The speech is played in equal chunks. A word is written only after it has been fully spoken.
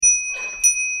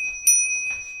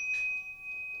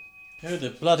Who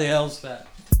the bloody hell's that?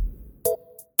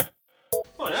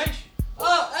 What, H?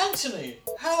 Oh, Anthony!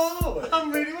 How are we?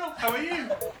 I'm really well. How are you?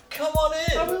 Come on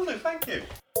in! I will do, thank you.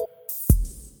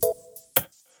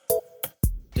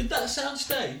 Did that sound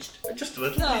staged? Just a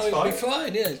little. No, it's it'll be fine.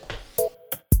 fine, yeah.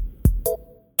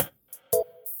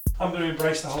 I'm going to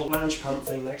embrace the whole lounge pant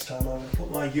thing next time. I'm going to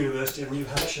put my University of New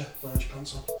Hampshire lounge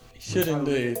pants on. You should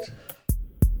indeed.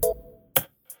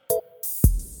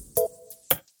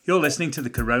 You're listening to the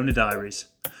Corona Diaries,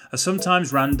 a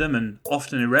sometimes random and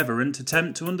often irreverent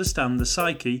attempt to understand the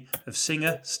psyche of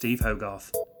singer Steve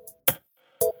Hogarth.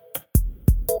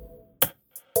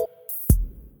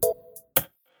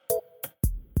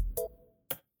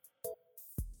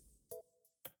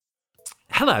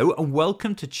 Hello and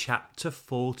welcome to chapter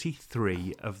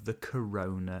 43 of the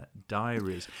Corona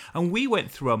Diaries. And we went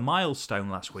through a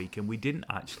milestone last week and we didn't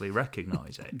actually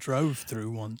recognise it. Drove through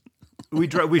one. We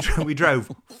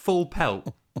drove full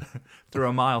pelt through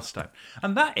a milestone.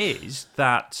 And that is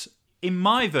that in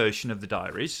my version of the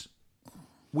diaries,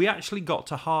 we actually got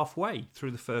to halfway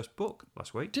through the first book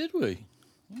last week. Did we?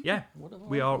 Yeah,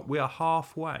 we are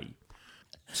halfway.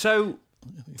 So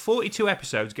 42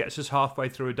 episodes gets us halfway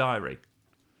through a diary.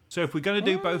 So if we're going to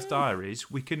do both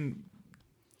diaries, we can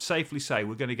safely say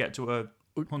we're going to get to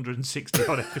 160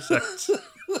 odd episodes.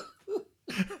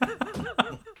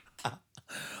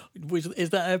 Is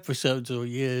that episodes or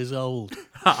years old?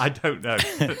 I don't know.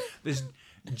 There's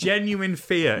genuine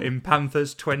fear in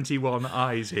Panther's 21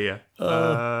 eyes here.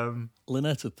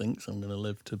 Lynetta thinks I'm going to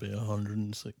live to be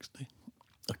 160.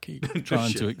 I keep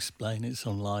trying to explain it's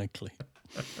unlikely.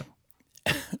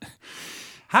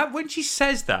 When she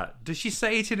says that, does she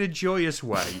say it in a joyous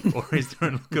way, or is there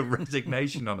a look of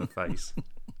resignation on her face?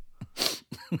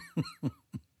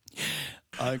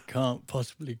 I can't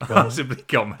possibly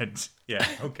comment. Yeah,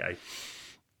 okay.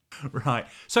 Right.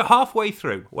 So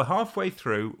we're halfway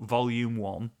through volume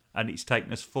 1, and it's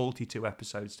taken us 42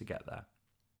 episodes to get there.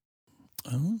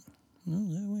 Oh, well,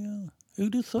 there we are.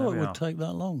 Who'd have thought it would take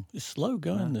that long? It's slow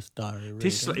going, this diary.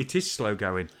 It is slow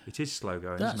going. It is slow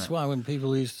going, That's isn't it? why when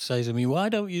people used to say to me, why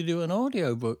don't you do an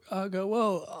audio book? I go,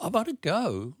 well, I've had a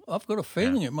go. I've got a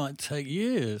feeling it might take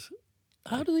years.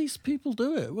 How do these people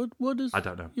do it? What does, I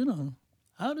don't know. You know,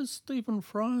 how does Stephen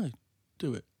Fry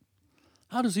do it?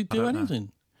 How does he do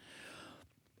anything?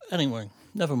 Anyway,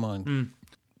 never mind.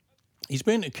 He's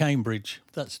been to Cambridge.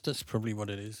 That's probably what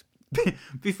it is.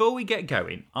 Before we get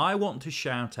going, I want to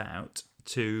shout out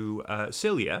to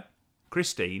Celia,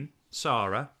 Christine,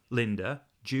 Sarah, Linda,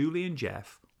 Julie and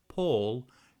Jeff, Paul,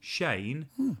 Shane,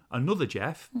 another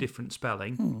Jeff, different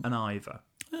spelling, and Ivor.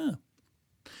 Yeah.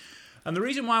 And the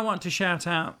reason why I want to shout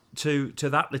out to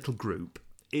that little group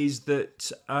is that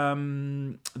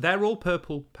they're all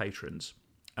Purple patrons,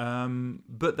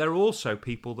 but they're also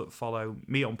people that follow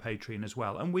me on Patreon as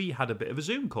well. And we had a bit of a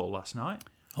Zoom call last night.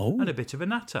 Oh. And a bit of a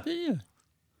natter. Yeah.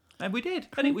 And we did.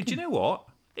 And it was, do you know what?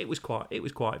 It was quite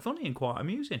funny and quite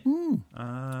amusing.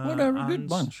 Well, they're a good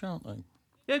bunch, aren't they?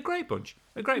 Yeah, great bunch.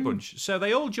 A great bunch. So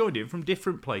they all joined in from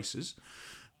different places.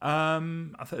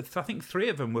 I think 3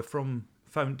 of them were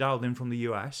dialed in from the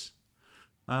US.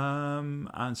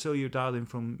 And Celia dialed in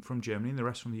from Germany and the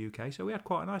rest from the UK. So we had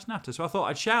quite a nice natter. So I thought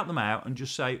I'd shout them out and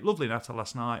just say, lovely natter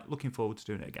last night. Looking forward to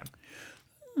doing it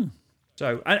again.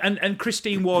 So, and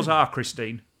Christine was our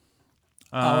Christine.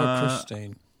 Our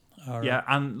Christine. Yeah,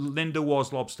 and Linda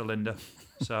was Lobster Linda.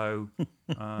 So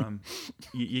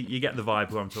you get the vibe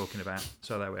who I'm talking about.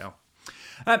 So there we are.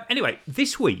 Anyway,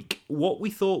 this week, what we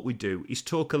thought we'd do is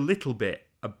talk a little bit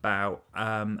about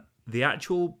the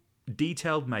actual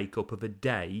detailed makeup of a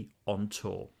day on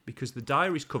tour. Because the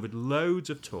diary's covered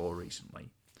loads of tour recently.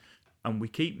 And we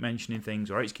keep mentioning things,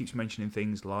 or H keeps mentioning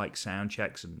things like sound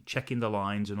checks and checking the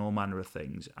lines and all manner of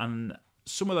things. And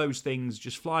some of those things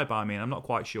just fly by me and I'm not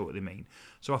quite sure what they mean.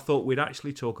 So I thought we'd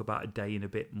actually talk about a day in a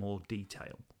bit more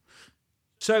detail.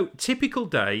 So, typical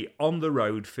day on the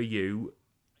road for you,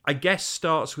 I guess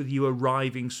starts with you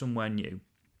arriving somewhere new.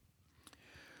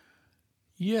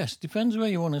 Yes, depends where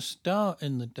you want to start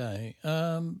in the day.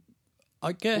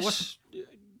 I guess...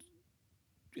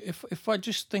 If I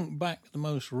just think back the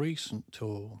most recent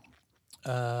tour,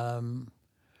 the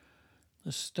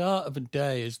start of a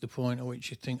day is the point at which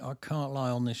you think, I can't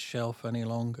lie on this shelf any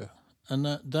longer. And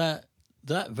that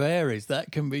varies.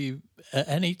 That can be at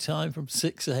any time from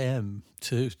 6 a.m.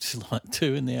 to like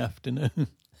 2 in the afternoon,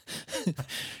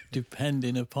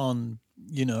 depending upon,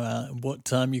 what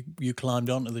time you climbed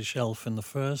onto the shelf in the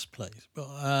first place.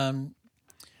 But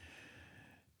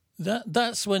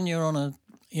that's when you're on a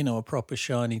proper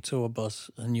shiny tour bus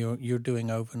and you're doing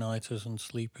overnighters and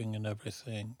sleeping and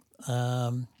everything.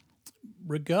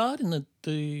 regarding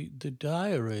the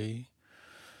diary,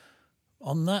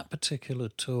 on that particular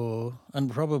tour, and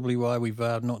probably why we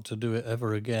vowed not to do it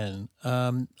ever again,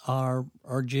 our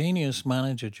genius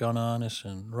manager, John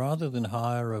Arneson, rather than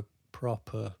hire a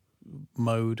proper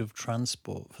mode of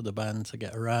transport for the band to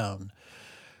get around,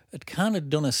 had kind of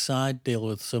done a side deal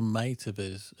with some mate of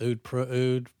his who'd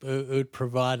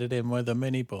provided him with a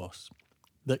minibus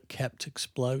that kept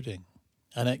exploding.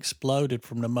 And exploded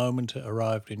from the moment it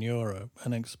arrived in Europe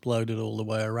and exploded all the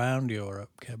way around Europe,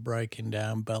 kept breaking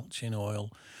down, belching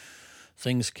oil.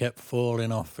 Things kept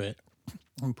falling off it.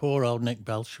 And poor old Nick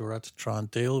Belcher had to try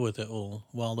and deal with it all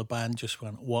while the band just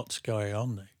went, "What's going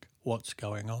on, Nick? What's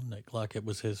going on, Nick?" Like it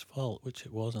was his fault, which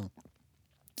it wasn't.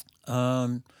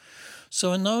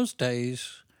 So in those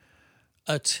days,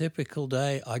 a typical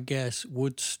day, I guess,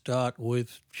 would start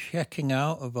with checking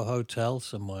out of a hotel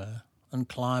somewhere and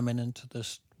climbing into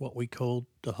this, what we called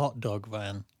the hot dog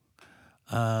van,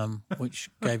 which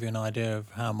gave you an idea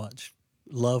of how much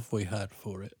love we had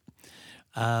for it.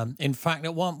 In fact,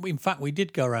 we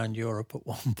did go around Europe at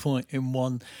one point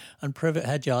and Privet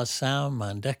Hedjar's sound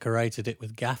man decorated it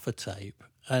with gaffer tape,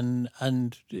 and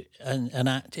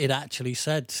it actually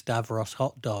said Stavros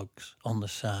hot dogs on the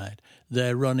side.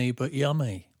 They're runny but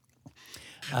yummy,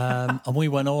 and we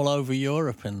went all over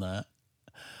Europe in that.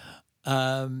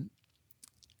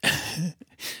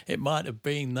 It might have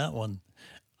been that one.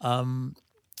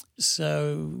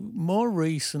 So more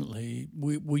recently,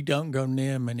 we don't go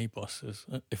near minibuses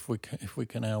if we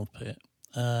can help it.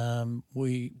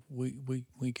 We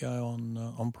go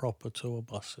on proper tour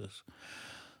buses.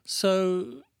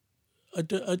 So a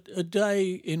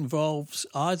day involves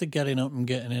either getting up and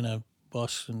getting in a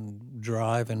bus and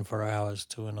driving for hours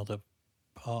to another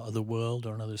part of the world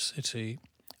or another city,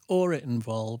 or it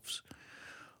involves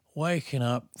waking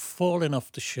up, falling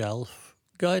off the shelf,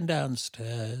 going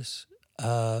downstairs,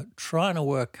 trying to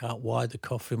work out why the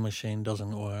coffee machine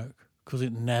doesn't work, because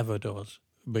it never does,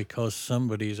 because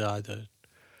somebody's either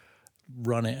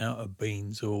run it out of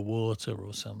beans or water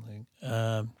or something.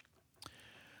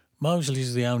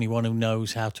 Mosley's the only one who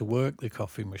knows how to work the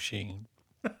coffee machine.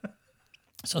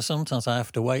 So sometimes I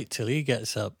have to wait till he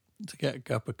gets up to get a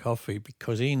cup of coffee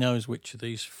because he knows which of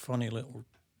these funny little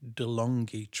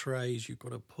DeLonghi trays you've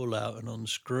got to pull out and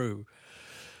unscrew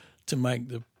to make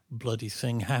the bloody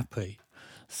thing happy.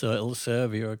 So it'll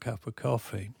serve you a cup of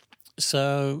coffee.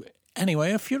 So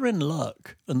anyway, if you're in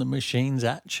luck and the machine's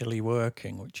actually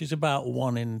working, which is about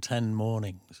 1 in 10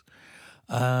 mornings,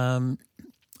 then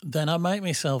I make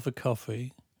myself a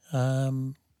coffee,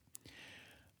 and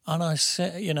I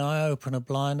sit, I open a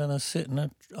blind and I sit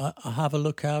and I have a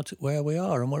look out at where we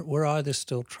are, and we're either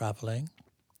still travelling,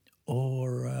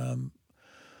 or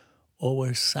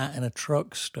we're sat in a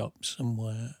truck stop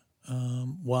somewhere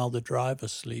while the driver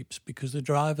sleeps, because the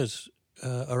drivers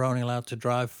are only allowed to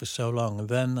drive for so long, and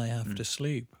then they have to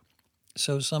sleep.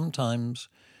 So sometimes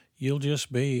you'll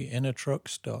just be in a truck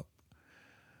stop,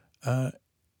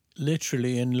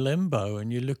 literally in limbo,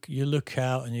 and you look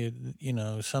out,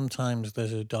 and sometimes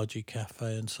there's a dodgy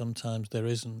cafe and sometimes there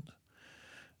isn't,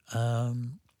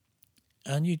 and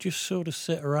you just sort of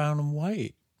sit around and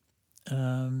wait.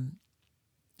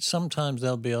 Sometimes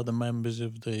there'll be other members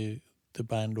of the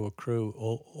band or crew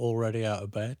already out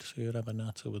of bed, so you'd have a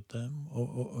natter with them,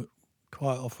 or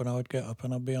quite often I would get up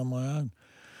and I'd be on my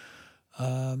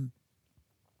own.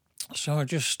 So I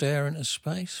just stare into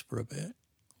space for a bit,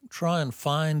 try and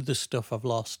find the stuff I've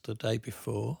lost the day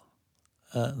before.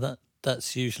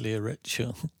 That's usually a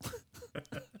ritual.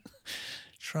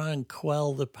 Try and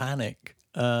quell the panic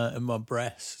in my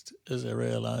breast as I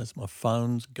realise my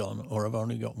phone's gone, or I've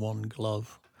only got one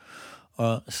glove,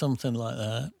 or something like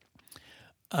that.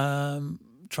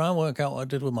 Try and work out what I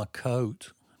did with my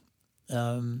coat.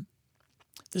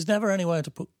 There's never anywhere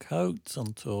to put coats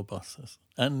on tour buses,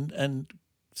 and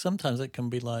sometimes it can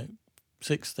be like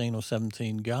 16 or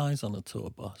 17 guys on a tour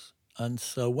bus, and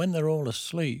so when they're all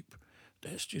asleep,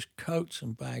 there's just coats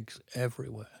and bags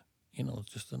everywhere.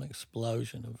 Just an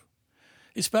explosion of.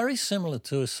 It's very similar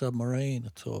to a submarine, a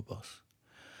tour bus.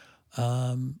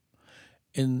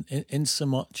 In so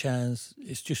much as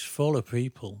it's just full of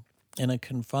people in a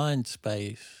confined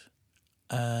space,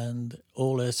 and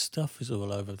all their stuff is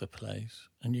all over the place,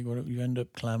 and you end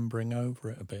up clambering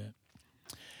over it a bit.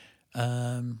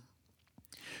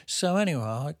 So anyway,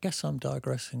 I guess I'm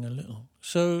digressing a little.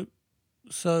 So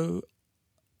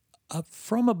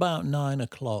from about 9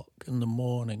 o'clock in the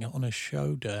morning on a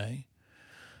show day,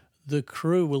 the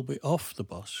crew will be off the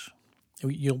bus.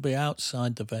 You'll be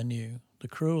outside the venue. The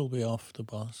crew will be off the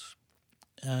bus.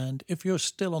 And if you're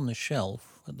still on the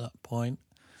shelf at that point,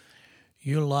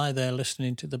 you'll lie there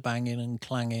listening to the banging and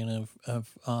clanging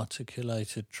of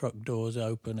articulated truck doors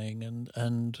opening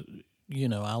and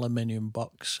aluminium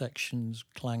box sections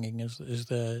clanging as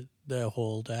they're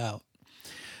hauled out.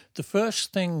 The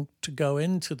first thing to go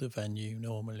into the venue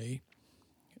normally,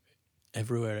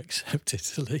 everywhere except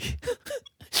Italy,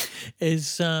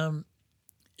 is the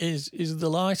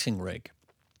lighting rig.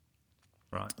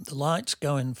 Right. The lights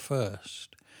go in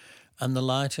first, and the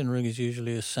lighting rig is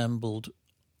usually assembled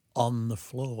on the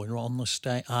floor, on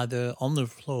the either on the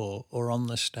floor or on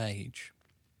the stage.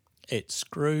 It's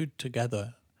screwed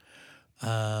together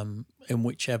in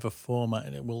whichever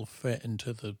format it will fit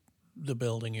into the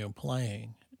building you're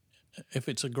playing. If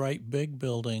it's a great big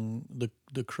building,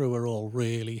 the crew are all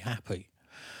really happy,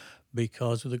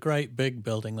 because with a great big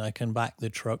building, they can back the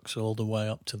trucks all the way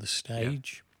up to the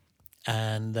stage,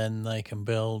 and then they can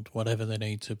build whatever they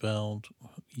need to build,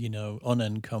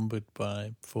 unencumbered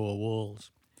by four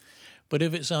walls. But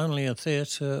if it's only a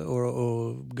theatre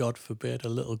or, God forbid, a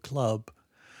little club,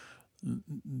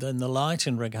 then the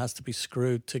lighting rig has to be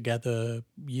screwed together,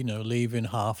 leaving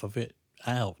half of it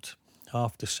out.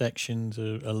 Half the sections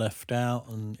are left out,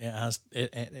 and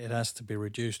it has to be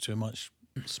reduced to a much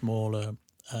smaller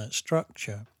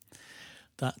structure.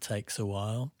 That takes a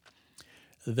while.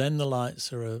 Then the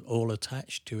lights are all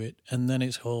attached to it, and then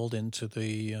it's hauled into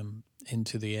the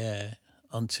air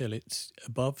until it's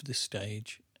above the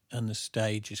stage, and the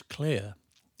stage is clear.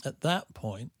 At that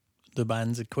point, the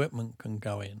band's equipment can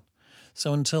go in.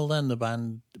 So until then, the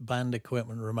band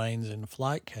equipment remains in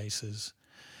flight cases,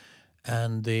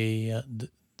 and the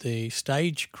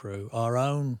stage crew, our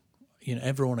own,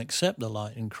 everyone except the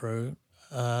lighting crew,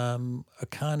 are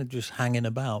kind of just hanging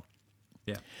about.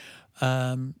 Yeah.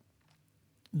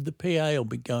 The PA will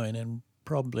be going in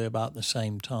probably about the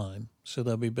same time, so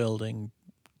they'll be building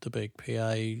the big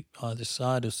PA either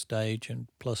side of stage and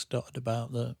plus dotted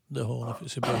about the hall if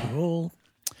it's a big hall.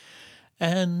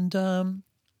 And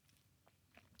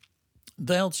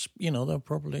they'll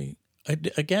probably,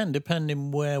 again,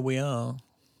 depending where we are,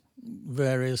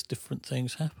 various different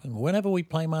things happen. Whenever we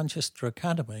play Manchester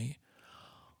Academy,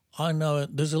 I know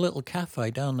there's a little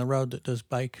cafe down the road that does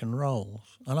bacon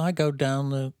rolls, and I go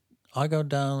down,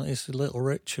 it's a little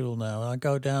ritual now. I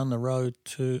go down the road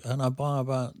and I buy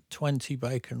about 20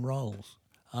 bacon rolls,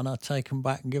 and I take them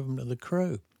back and give them to the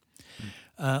crew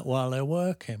while they're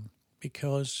working,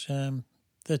 because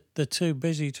they're too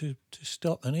busy to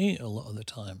stop and eat a lot of the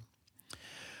time.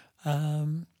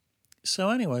 So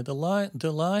anyway, the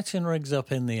lighting rig's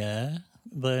up in the air.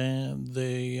 The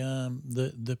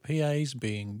PA's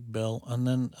being built, and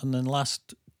then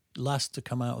last to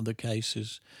come out of the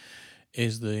cases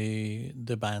is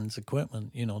the band's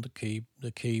equipment.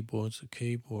 The keyboards, the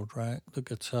keyboard rack, the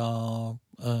guitar,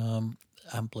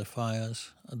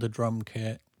 amplifiers, the drum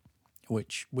kit,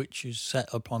 which is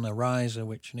set up on a riser,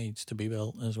 which needs to be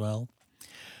built as well.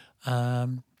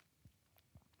 And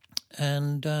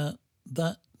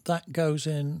that goes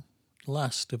in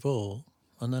last of all,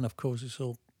 and then of course it's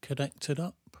all connected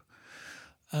up.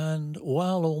 And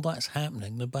while all that's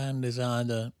happening, the band is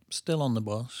either still on the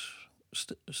bus,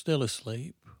 still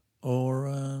asleep,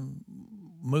 or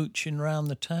mooching round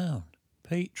the town.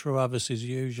 Pete Travis is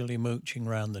usually mooching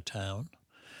round the town.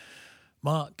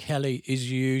 Mark Kelly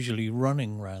is usually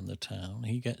running round the town.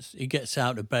 He gets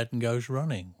out of bed and goes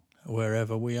running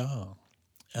wherever we are.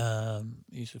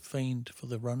 He's a fiend for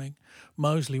the running.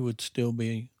 Mosley would still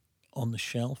be on the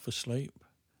shelf asleep,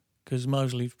 because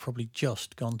Mosley's probably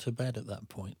just gone to bed at that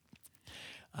point,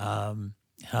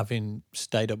 having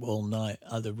stayed up all night,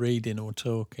 either reading or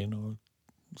talking or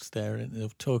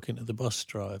talking to the bus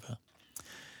driver.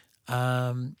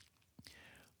 And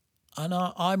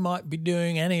I might be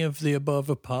doing any of the above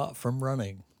apart from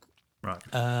running. Right.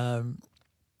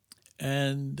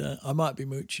 And I might be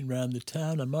mooching around the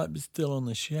town. I might be still on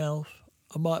the shelf.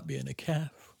 I might be in a cafe,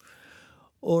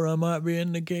 or I might be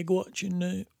in the gig watching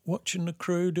the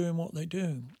crew doing what they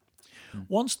do.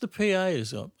 Once the PA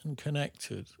is up and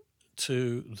connected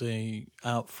to the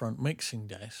out front mixing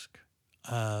desk,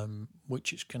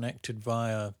 which is connected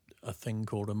via a thing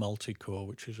called a multi-core,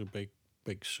 which is a big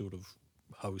sort of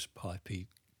hose pipey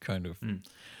kind of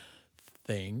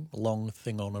thing, long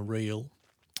thing on a reel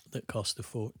that cost a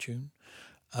fortune,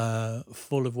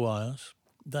 full of wires.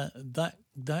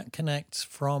 That connects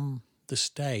from the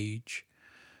stage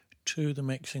to the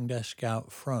mixing desk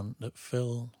out front that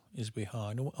Phil is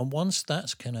behind. And once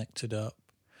that's connected up,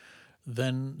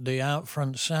 then the out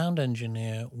front sound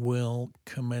engineer will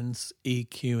commence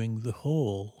EQing the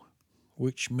hall,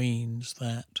 which means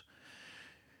that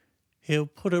he'll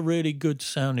put a really good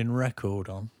sounding record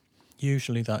on,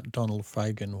 usually that Donald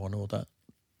Fagen one or that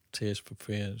Tears for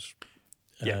Fears.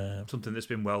 Something that's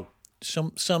been well.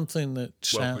 Something that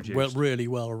sounds produced. really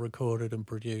well recorded and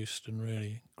produced and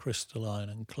really crystalline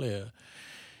and clear.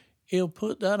 He'll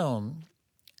put that on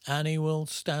and he will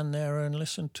stand there and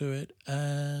listen to it.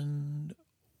 And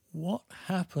what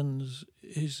happens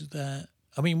is that,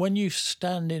 I mean, when you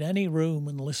stand in any room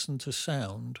and listen to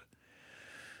sound,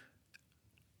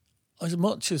 as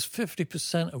much as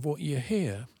 50% of what you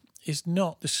hear is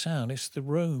not the sound, it's the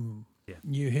room. Yeah.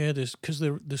 You hear this because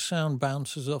the sound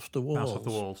bounces off the walls. Bounce off the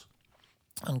walls.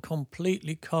 And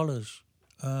completely colours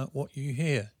what you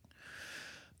hear.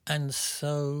 And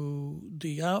so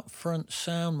the out front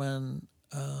sound man,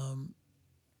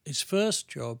 his first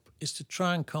job is to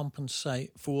try and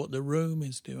compensate for what the room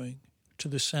is doing to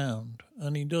the sound.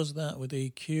 And he does that with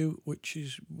EQ, which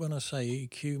is, when I say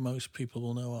EQ, most people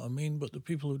will know what I mean, but the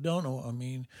people who don't know what I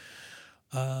mean,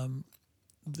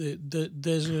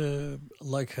 there's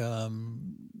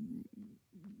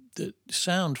the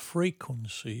sound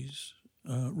frequencies.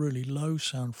 Really low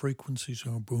sound frequencies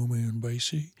are boomy and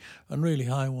bassy, and really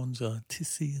high ones are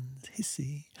tissy and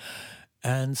hissy.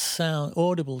 And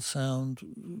audible sound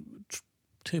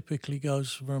typically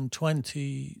goes from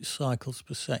 20 cycles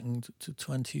per second to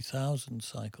 20,000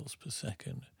 cycles per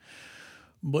second.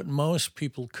 But most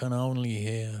people can only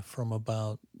hear from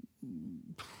about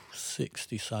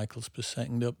 60 cycles per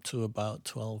second up to about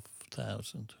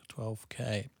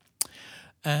 12K.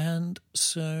 And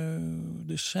so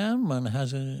the soundman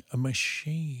has a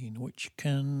machine which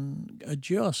can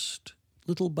adjust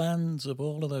little bands of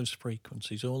all of those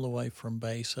frequencies, all the way from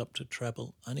bass up to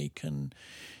treble, and he can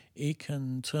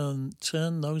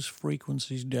turn those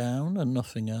frequencies down and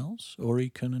nothing else, or he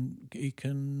can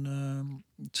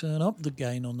turn up the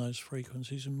gain on those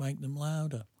frequencies and make them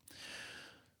louder.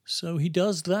 So he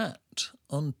does that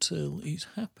until he's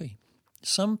happy.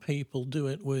 Some people do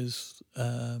it with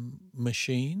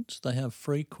machines. They have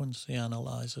frequency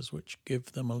analyzers which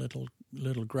give them a little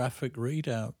graphic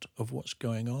readout of what's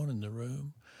going on in the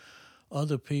room.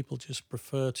 Other people just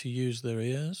prefer to use their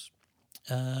ears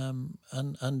and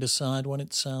decide when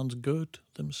it sounds good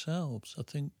themselves.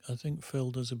 I think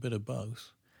Phil does a bit of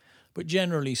both. But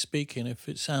generally speaking, if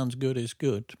it sounds good, it's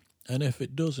good. And if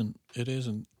it doesn't, it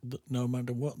isn't, no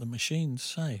matter what the machines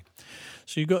say.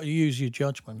 So you've got to use your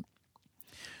judgment.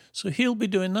 So he'll be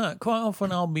doing that. Quite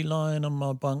often I'll be lying on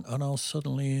my bunk and I'll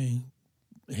suddenly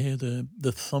hear the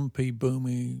thumpy,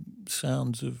 boomy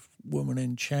sounds of Woman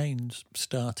in Chains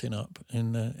starting up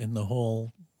in the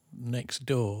hall next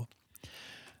door.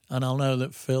 And I'll know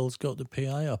that Phil's got the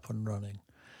PA up and running.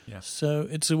 Yeah. So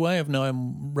it's a way of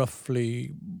knowing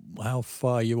roughly how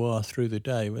far you are through the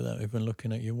day without even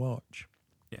looking at your watch.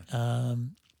 Yeah.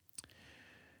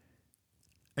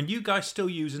 And you guys still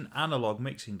use an analog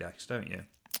mixing desk, don't you?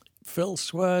 Phil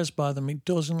swears by them. He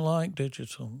doesn't like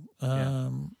digital.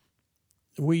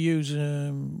 We use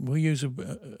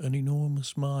an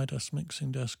enormous Midas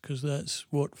mixing desk because that's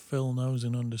what Phil knows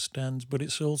and understands. But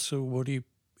it's also what he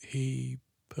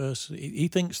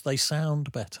thinks they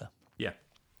sound better. Yeah.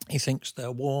 He thinks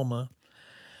they're warmer.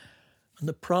 And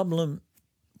the problem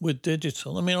with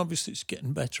digital, I mean, obviously it's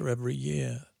getting better every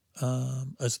year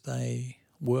as they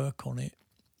work on it.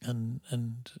 And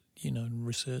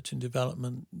research and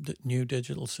development, that new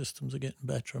digital systems are getting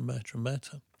better and better and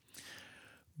better.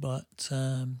 But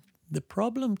the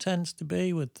problem tends to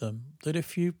be with them that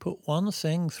if you put one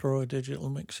thing through a digital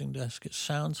mixing desk, it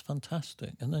sounds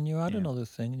fantastic. And then you add another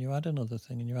thing, and you add another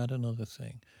thing, and you add another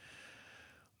thing.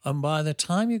 And by the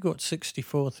time you've got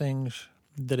 64 things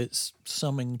that it's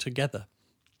summing together,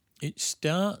 it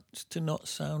starts to not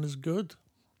sound as good.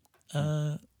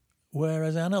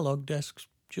 Whereas analog desks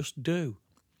just do.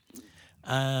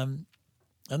 And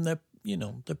they're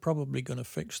probably going to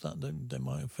fix that. They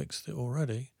might have fixed it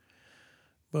already.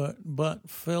 But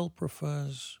Phil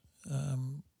prefers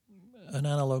an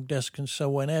analog desk, and so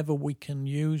whenever we can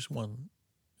use one,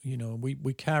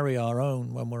 we carry our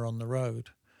own when we're on the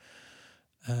road.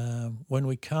 When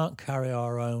we can't carry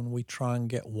our own, we try and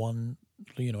get one,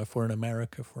 if we're in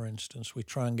America, for instance, we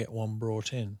try and get one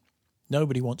brought in.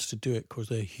 Nobody wants to do it because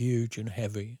they're huge and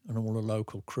heavy, and all the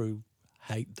local crew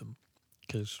hate them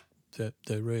because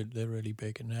they're really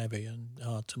big and heavy and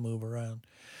hard to move around.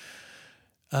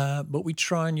 But we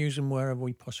try and use them wherever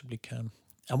we possibly can.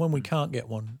 And when we can't get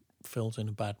one, Phil's in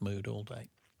a bad mood all day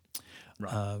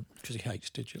because he hates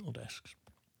digital desks.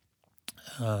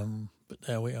 But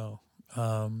there we are.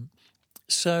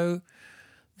 So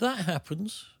that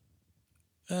happens.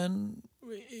 And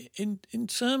in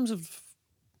terms of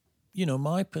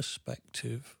my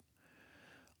perspective,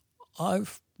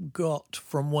 I've got,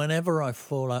 from whenever I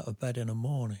fall out of bed in the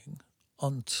morning,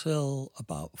 until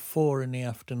about 4 in the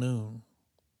afternoon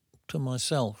to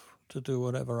myself to do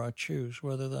whatever I choose,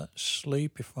 whether that's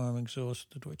sleep if I'm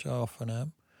exhausted, which I often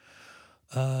am,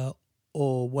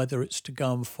 or whether it's to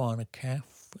go and find a cafe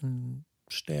and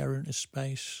stare into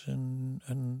space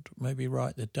and maybe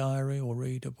write the diary or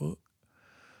read a book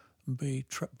and be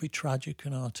tragic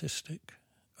and artistic,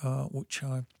 which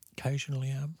I occasionally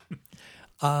am.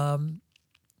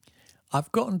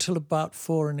 I've got until about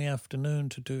 4 in the afternoon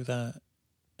to do that.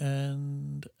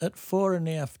 And at 4 in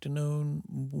the afternoon,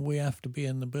 we have to be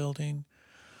in the building.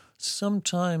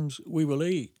 Sometimes we will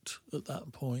eat at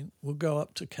that point. We'll go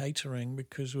up to catering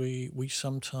because we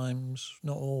sometimes,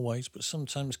 not always, but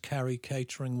sometimes carry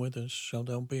catering with us. So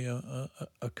there'll be a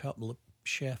couple of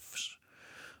chefs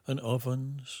and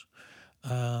ovens.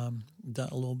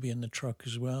 That'll all be in the truck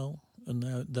as well. And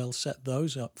they'll set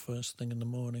those up first thing in the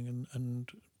morning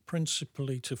and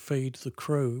principally to feed the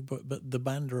crew, but the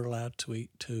band are allowed to eat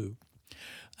too.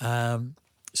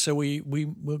 So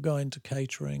we'll go into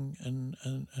catering and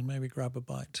maybe grab a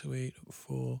bite to eat at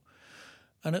 4.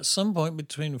 And at some point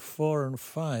between 4 and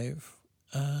 5,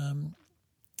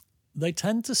 they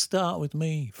tend to start with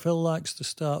me. Phil likes to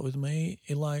start with me.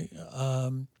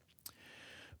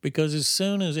 Because as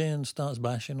soon as Ian starts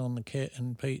bashing on the kit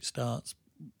and Pete starts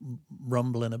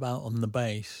rumbling about on the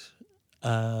bass,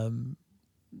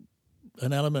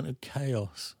 an element of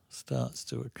chaos starts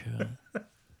to occur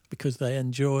because they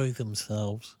enjoy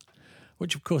themselves,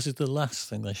 which of course is the last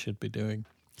thing they should be doing.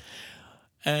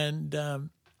 And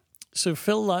so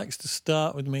Phil likes to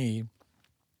start with me.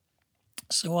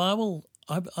 So I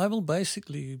will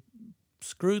basically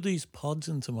screw these pods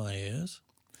into my ears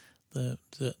that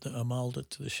are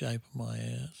moulded to the shape of my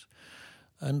ears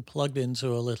and plugged into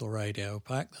a little radio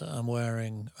pack that I'm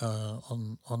wearing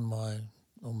on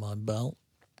my belt.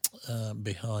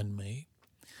 Behind me,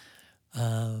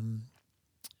 that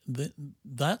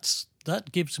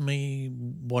gives me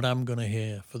what I'm going to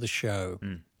hear for the show.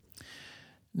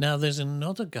 Now, there's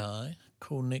another guy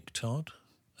called Nick Todd,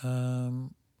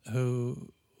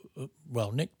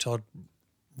 Nick Todd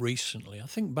recently, I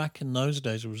think back in those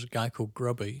days, there was a guy called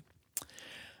Grubby,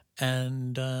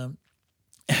 and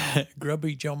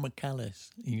Grubby John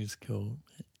McCallis, he was called,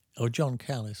 or John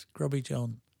Callis, Grubby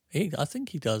John. I think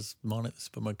he does monitors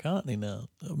for McCartney now.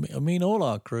 I mean, all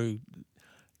our crew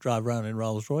drive around in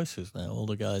Rolls Royces now. All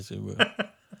the guys who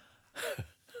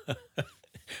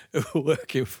were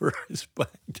working for us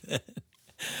back then.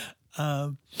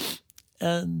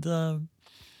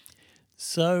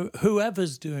 So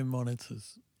whoever's doing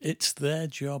monitors, it's their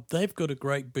job. They've got a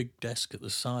great big desk at the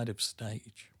side of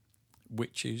stage,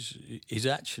 which is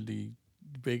actually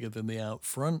bigger than the out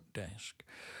front desk,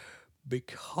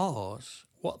 because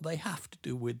what they have to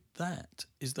do with that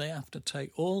is they have to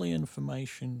take all the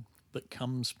information that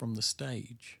comes from the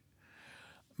stage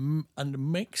and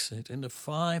mix it into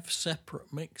 5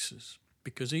 separate mixes,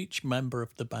 because each member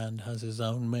of the band has his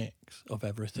own mix of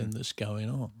everything that's going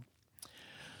on.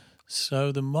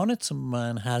 So the monitor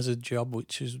man has a job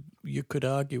which is, you could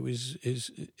argue, is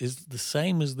the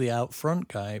same as the out front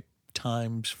guy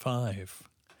times 5,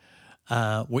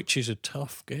 which is a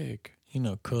tough gig,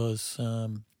 because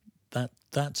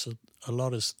that's a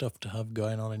lot of stuff to have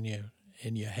going on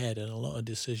in your head, and a lot of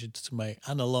decisions to make,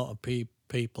 and a lot of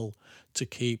people to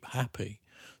keep happy,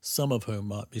 some of whom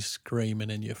might be screaming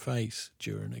in your face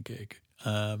during a gig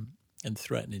and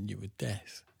threatening you with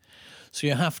death. So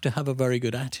you have to have a very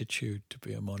good attitude to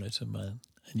be a monitor man,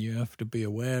 and you have to be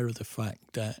aware of the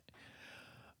fact that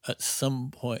at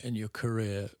some point in your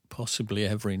career, possibly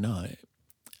every night,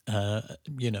 the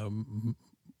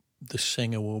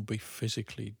singer will be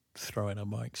physically throwing a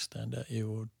mic stand at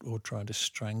you or trying to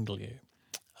strangle you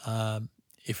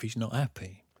if he's not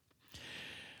happy,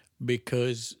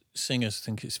 because singers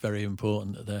think it's very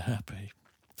important that they're happy,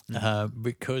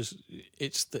 because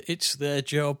it's their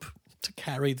job to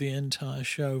carry the entire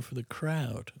show for the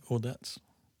crowd, or that's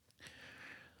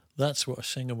what a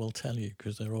singer will tell you,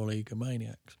 because they're all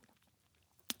egomaniacs.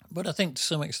 But I think to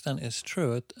some extent it's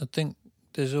true. I think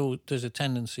there's a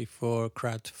tendency for a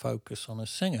crowd to focus on a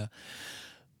singer.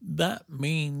 That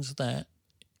means that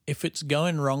if it's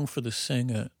going wrong for the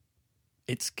singer,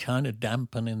 it's kind of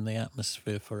dampening the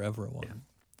atmosphere for everyone.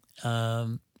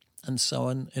 Yeah. And so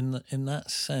in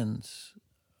that sense,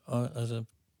 as I've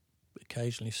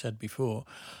occasionally said before,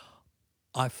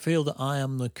 I feel that I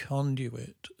am the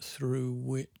conduit through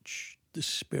which the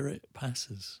spirit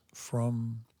passes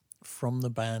from the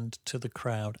band to the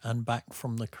crowd and back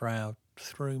from the crowd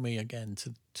through me again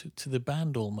to the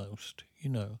band almost,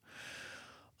 And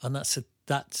that's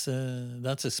that's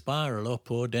a spiral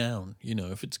up or down. You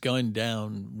know, if it's going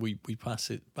down, we pass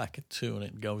it back at 2 and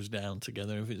it goes down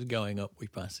together. If it's going up, we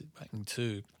pass it back in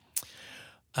 2.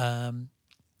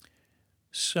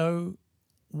 So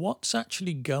what's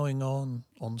actually going on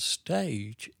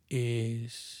stage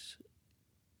is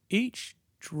each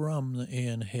drum that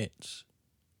Ian hits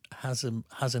has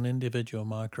an individual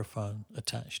microphone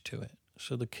attached to it.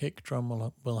 So the kick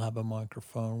drum will have a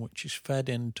microphone which is fed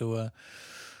into a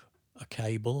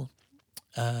cable.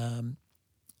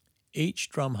 Each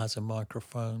drum has a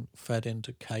microphone fed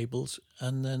into cables,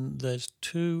 and then there's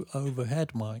 2 overhead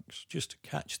mics just to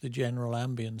catch the general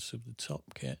ambience of the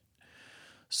top kit.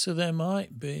 So there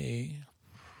might be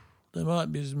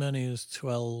as many as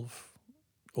 12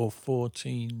 or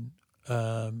 14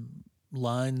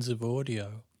 lines of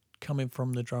audio coming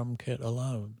from the drum kit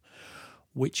alone,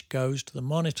 which goes to the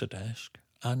monitor desk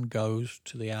and goes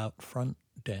to the out front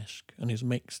desk and is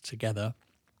mixed together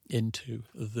into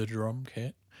the drum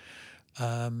kit.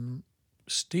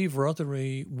 Steve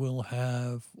Rothery will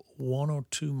have 1 or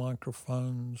 2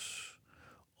 microphones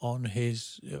on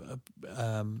his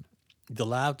the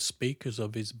loudspeakers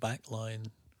of his backline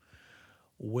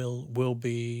will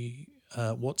be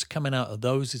what's coming out of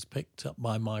those is picked up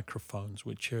by microphones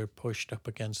which are pushed up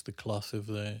against the cloth of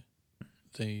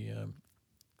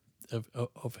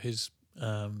of his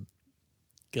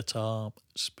guitar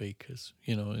speakers.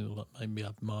 You know, he'll maybe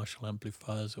have Marshall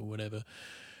amplifiers or whatever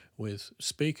with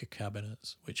speaker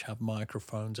cabinets which have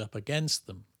microphones up against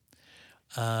them.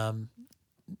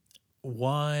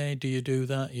 Why do you do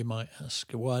that, you might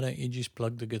ask? Why don't you just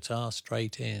plug the guitar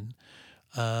straight in?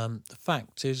 The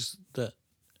fact is that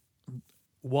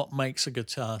what makes a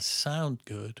guitar sound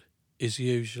good is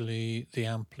usually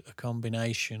a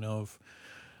combination of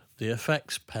the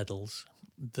effects pedals,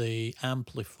 the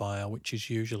amplifier, which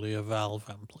is usually a valve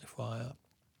amplifier,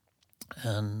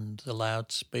 and the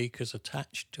loudspeakers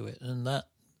attached to it, and that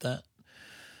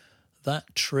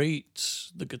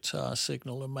treats the guitar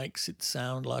signal and makes it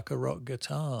sound like a rock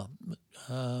guitar.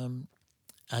 And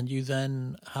you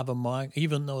then have a mic,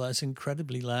 even though that's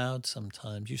incredibly loud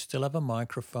sometimes, you still have a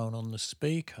microphone on the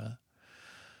speaker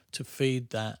to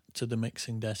feed that to the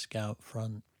mixing desk out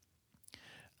front.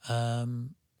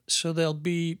 So there'll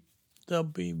be a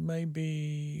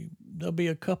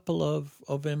couple of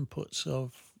inputs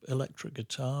of electric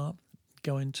guitar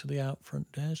going to the out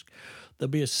front desk. There'll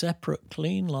be a separate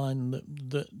clean line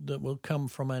that will come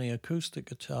from any acoustic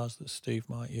guitars that Steve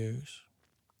might use.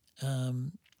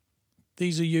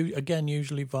 These are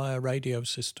usually via radio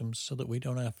systems, so that we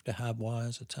don't have to have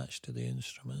wires attached to the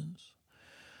instruments.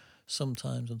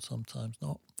 Sometimes and sometimes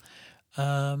not.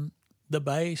 The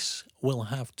bass will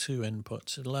have 2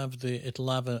 inputs. It'll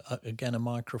have a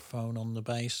microphone on the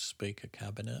bass speaker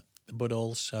cabinet, but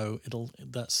also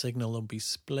that signal will be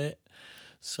split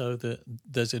so that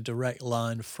there's a direct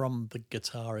line from the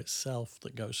guitar itself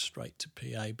that goes straight to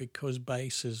PA, because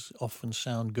basses often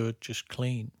sound good just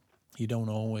clean. You don't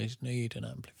always need an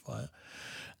amplifier.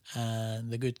 And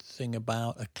the good thing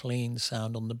about a clean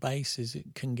sound on the bass is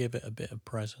it can give it a bit of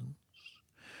presence.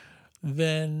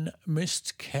 Then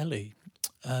Mr. Kelly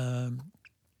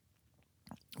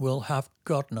will have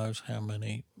God knows how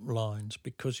many lines,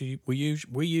 because we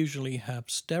usually have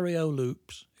stereo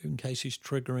loops in case he's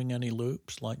triggering any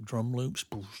loops, like drum loops,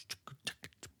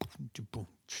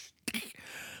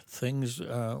 things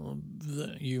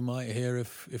that you might hear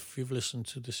if you've listened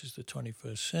to This Is the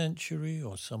 21st Century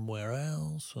or Somewhere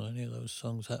Else, or any of those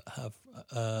songs that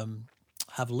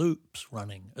have loops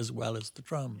running as well as the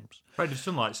drums. Ray of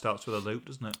Sunlight starts with a loop,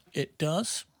 doesn't it? It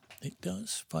does,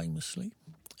 famously.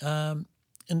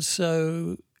 And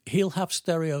so he'll have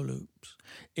stereo loops.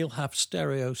 He'll have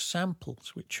stereo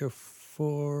samples, which are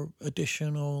for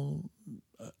additional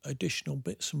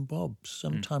bits and bobs.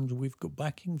 Sometimes we've got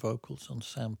backing vocals on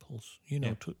samples,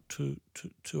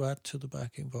 to add to the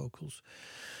backing vocals.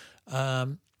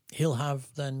 He'll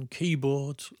have then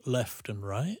keyboards left and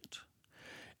right.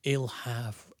 He'll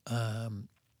have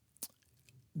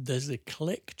there's a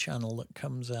click channel that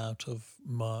comes out of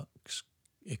Mark's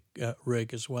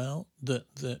rig as well that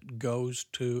goes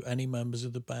to any members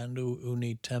of the band who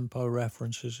need tempo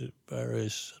references at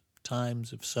various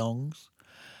times of songs.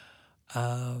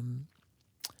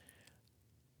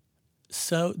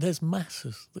 So there's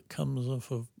masses that comes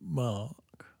off of Mark,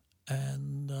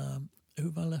 and who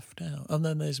have I left out? And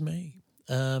then there's me.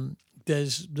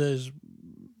 There's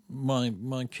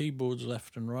my keyboards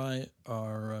left and right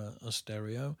are a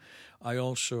stereo. I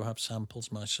also have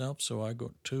samples myself, so I've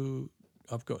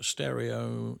got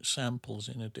stereo samples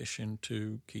in addition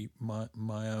to keep my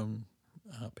own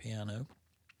piano.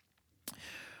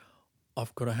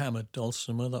 I've got a hammered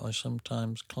dulcimer that I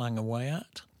sometimes clang away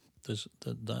at. There's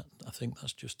that I think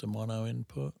that's just a mono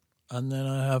input, and then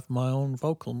I have my own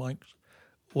vocal mics,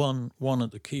 one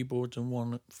at the keyboards and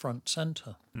one at front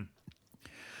center.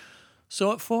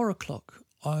 So at 4 o'clock,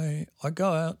 I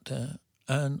go out there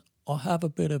and I have a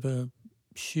bit of a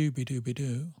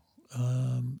shooby-dooby-doo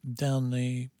down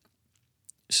the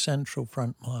central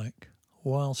front mic,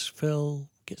 whilst Phil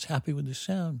gets happy with the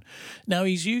sound. Now,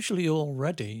 he's usually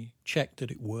already checked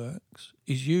that it works.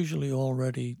 He's usually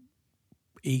already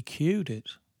EQ'd it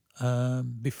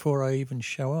before I even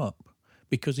show up,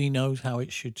 because he knows how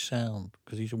it should sound,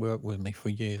 because he's worked with me for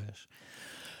years.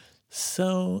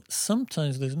 So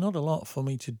sometimes there's not a lot for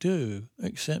me to do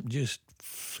except just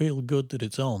feel good that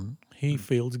it's on. He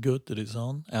feels good that it's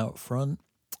on out front,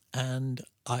 and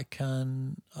I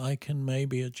can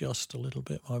maybe adjust a little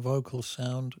bit my vocal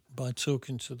sound by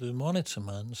talking to the monitor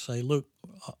man. Say, look,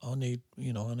 I need,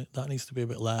 that needs to be a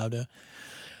bit louder.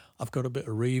 I've got a bit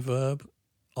of reverb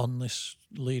on this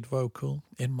lead vocal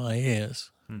in my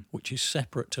ears, which is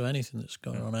separate to anything that's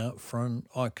going on out front.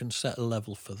 I can set a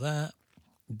level for that.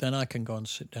 Then I can go and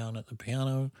sit down at the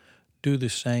piano, do the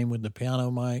same with the piano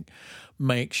mic,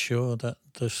 make sure that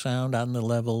the sound and the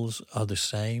levels are the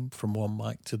same from one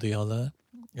mic to the other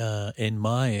in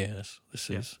my ears. This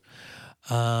is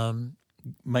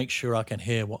make sure I can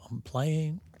hear what I'm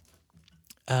playing.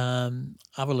 Have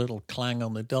a little clang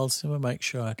on the dulcimer, make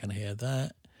sure I can hear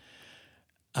that.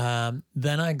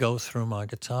 Then I go through my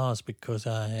guitars, because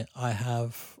I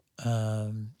have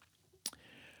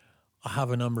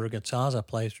a number of guitars I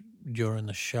play during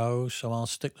the show, so I'll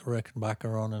stick the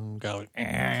Rickenbacker on and go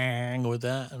with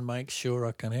that and make sure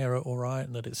I can hear it all right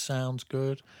and that it sounds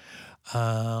good.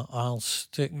 I'll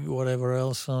stick whatever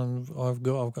else I've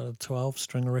got. I've got a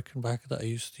 12-string Rickenbacker that I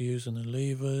used to use in the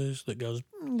levers that goes.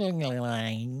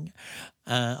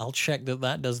 I'll check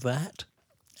that does that,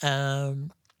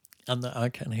 and that I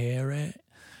can hear it.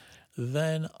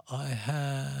 Then I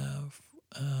have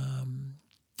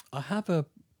a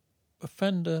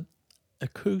Fender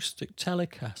acoustic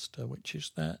Telecaster, which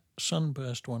is that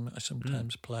Sunburst one that I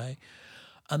sometimes play,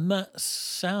 and that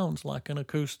sounds like an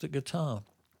acoustic guitar.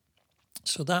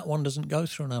 So that one doesn't go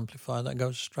through an amplifier, that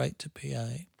goes straight to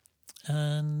PA.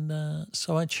 And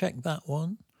so I check that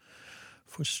one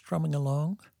for strumming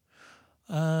along.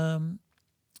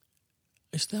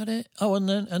 Is that it? Oh, and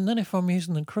then if I'm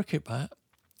using the Cricket Bat,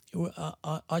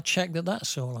 I check that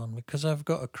that's all on, because I've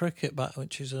got a Cricket Bat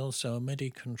which is also a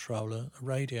MIDI controller, a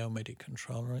radio MIDI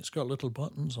controller. It's got little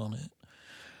buttons on it,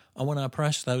 and when I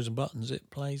press those buttons,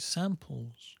 it plays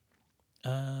samples.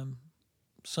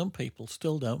 Some people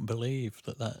still don't believe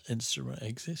that instrument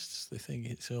exists. They think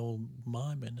it's all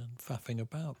miming and faffing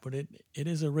about, but it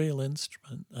is a real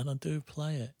instrument, and I do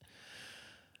play it.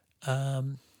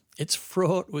 It's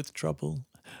fraught with trouble.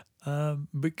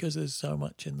 Because there's so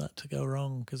much in that to go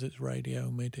wrong, because it's radio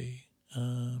MIDI.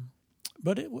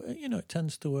 But it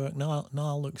tends to work.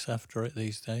 Niall looks after it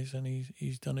these days, and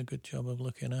he's done a good job of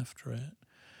looking after it.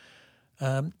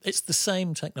 It's the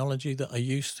same technology that I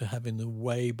used to have in the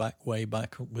way back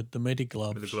with the MIDI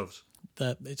gloves. With the gloves.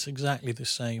 It's exactly the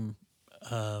same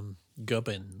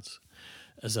gubbins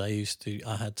as I used to.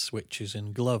 I had switches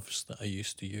in gloves that I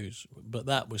used to use, but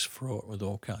that was fraught with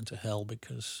all kinds of hell,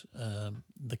 because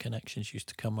the connections used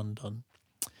to come undone,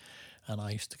 and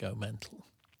I used to go mental.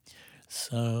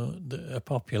 So a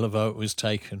popular vote was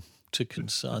taken to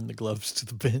consign the gloves to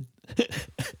the bin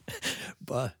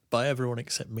by everyone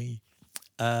except me.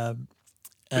 But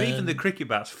even the Cricket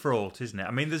Bat's fraught, isn't it?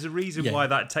 I mean, there's a reason why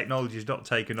that technology is not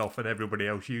taken off and everybody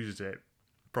else uses it,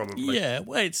 probably. Yeah,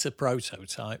 well, it's a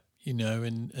prototype.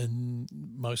 And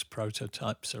most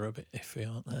prototypes are a bit iffy,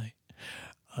 aren't they?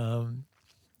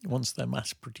 Once they're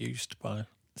mass-produced by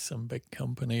some big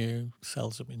company who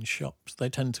sells them in shops, they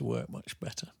tend to work much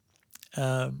better.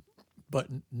 But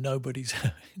no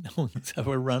one's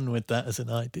ever run with that as an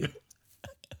idea.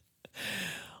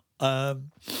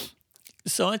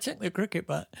 So I take the Cricket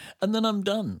Bat, and then I'm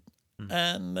done.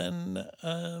 And then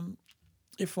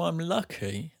if I'm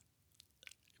lucky,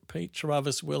 Pete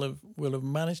Travis will have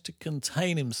managed to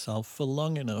contain himself for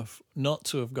long enough not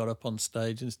to have got up on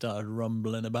stage and started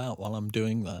rumbling about while I'm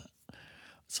doing that.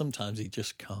 Sometimes he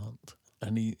just can't,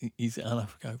 and and I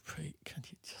go, Pete, can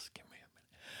you just give me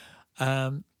a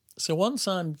minute? So once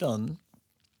I'm done,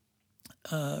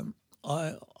 I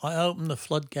open the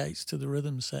floodgates to the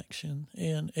rhythm section.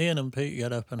 Ian and Pete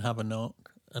get up and have a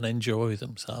knock and enjoy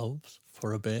themselves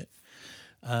for a bit,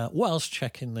 whilst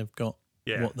checking they've got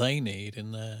what they need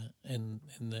in their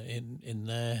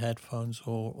headphones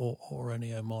or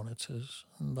any monitors,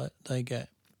 and they get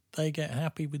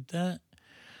happy with that.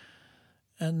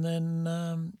 and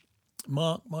then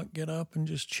Mark might get up and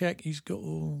just check. He's got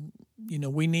all,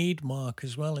 we need Mark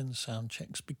as well in sound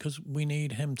checks because we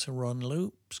need him to run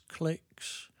loops,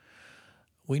 clicks.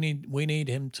 We need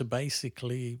him to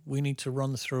we need to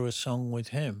run through a song with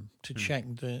him to check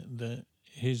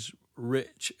his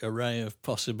rich array of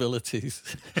possibilities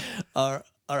are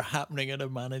happening at a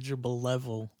manageable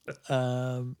level.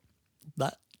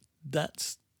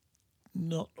 That's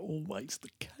not always the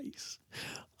case.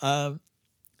 And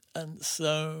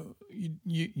so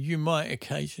you might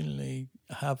occasionally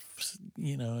have,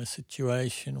 a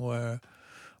situation where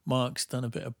Mark's done a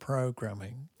bit of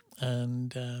programming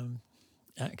and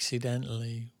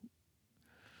accidentally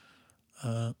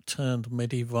turned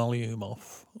MIDI volume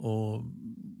off or,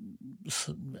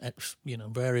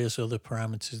 various other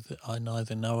parameters that I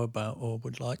neither know about or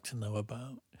would like to know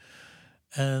about.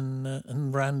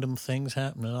 And random things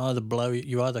happen and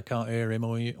you either can't hear him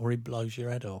or he blows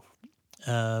your head off.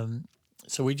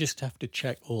 So we just have to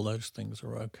check all those things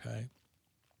are okay.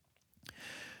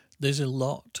 There's a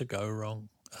lot to go wrong.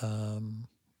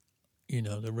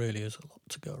 There really is a lot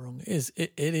to go wrong.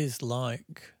 It is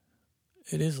like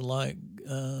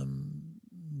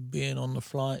being on the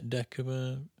flight deck of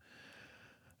a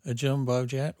jumbo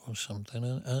jet or something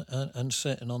and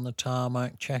sitting on the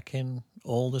tarmac checking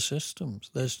all the systems.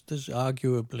 There's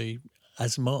arguably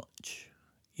as much.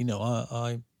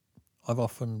 I've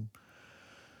often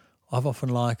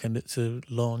likened it to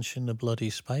launching the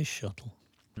bloody space shuttle.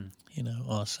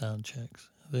 Our sound checks.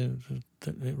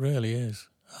 It really is.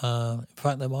 In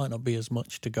fact, there might not be as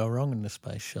much to go wrong in the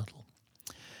space shuttle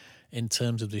in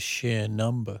terms of the sheer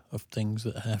number of things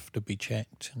that have to be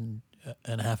checked and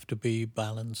have to be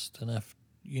balanced and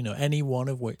any one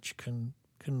of which can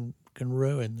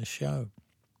ruin the show.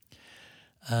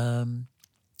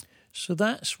 So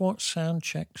that's what sound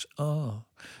checks are.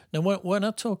 Now, when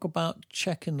I talk about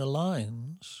checking the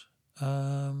lines,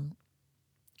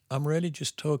 I'm really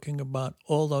just talking about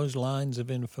all those lines of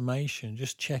information,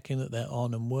 just checking that they're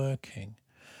on and working.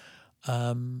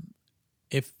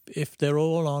 If they're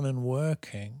all on and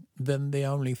working, then the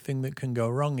only thing that can go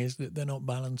wrong is that they're not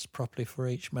balanced properly for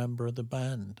each member of the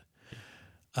band.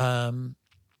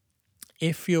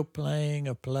 If you're playing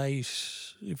a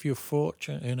place, if you're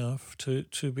fortunate enough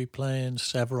to be playing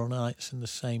several nights in the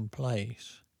same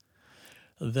place,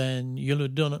 then you'll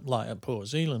have done it, like at Port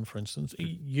Zealand, for instance.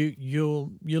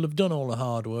 You'll have done all the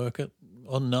hard work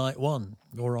on night one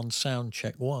or on sound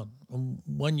check one. And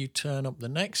when you turn up the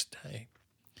next day,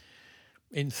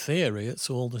 in theory, it's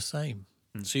all the same.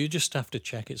 So you just have to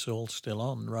check it's all still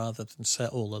on rather than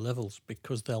set all the levels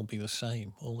because they'll be the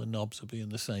same. All the knobs will be in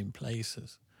the same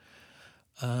places.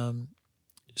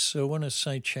 So when I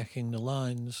say checking the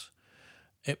lines,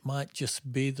 it might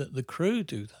just be that the crew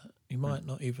do that. You might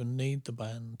not even need the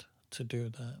band to do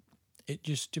that. It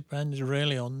just depends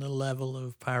really on the level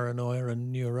of paranoia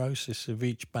and neurosis of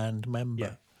each band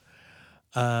member.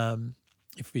 Yeah.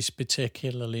 If he's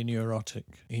particularly neurotic,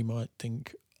 he might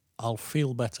think, I'll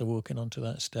feel better walking onto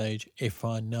that stage if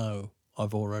I know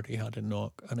I've already had a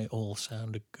knock and it all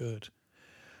sounded good.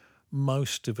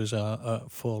 Most of us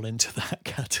fall into that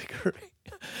category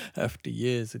after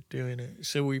years of doing it.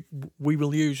 So we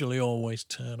will usually always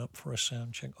turn up for a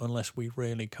sound check unless we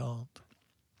really can't.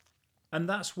 And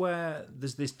that's where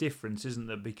there's this difference, isn't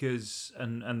there? Because,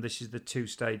 and this is the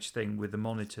two-stage thing with the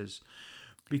monitors.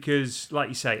 Because, like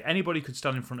you say, anybody could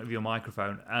stand in front of your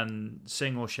microphone and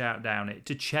sing or shout down it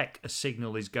to check a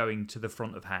signal is going to the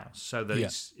front of house. So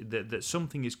that, that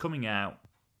something is coming out.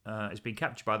 It's been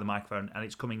captured by the microphone and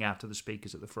it's coming out of the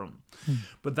speakers at the front.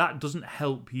 But that doesn't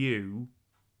help you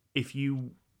if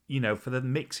you for the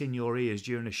mix in your ears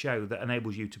during a show that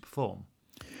enables you to perform.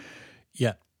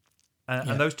 Yeah.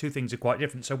 And those two things are quite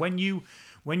different. So when you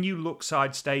look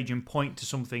side stage and point to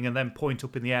something and then point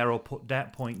up in the air or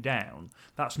point down,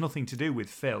 that's nothing to do with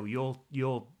Phil.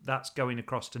 That's going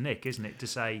across to Nick, isn't it? To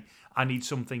say, I need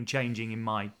something changing in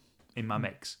my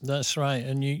mix. That's right.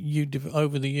 And you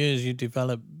over the years you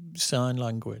develop sign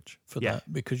language for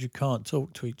that because you can't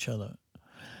talk to each other.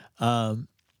 I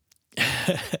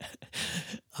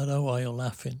know why you're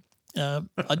laughing.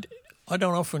 I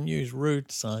don't often use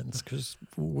rude signs because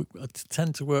I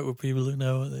tend to work with people who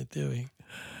know what they're doing.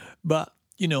 But,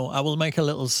 I will make a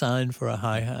little sign for a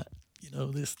hi-hat,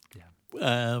 this,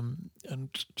 and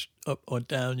up or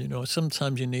down,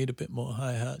 Sometimes you need a bit more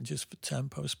hi-hat just for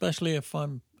tempo, especially if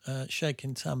I'm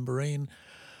shaking tambourine.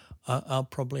 I'll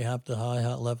probably have the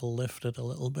hi-hat level lifted a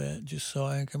little bit just so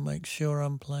I can make sure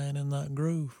I'm playing in that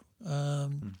groove.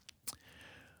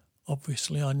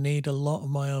 Obviously, I need a lot of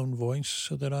my own voice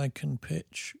so that I can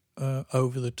pitch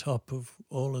over the top of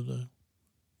all of the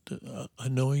a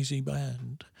noisy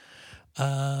band.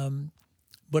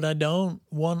 But I don't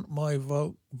want my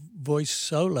voice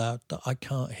so loud that I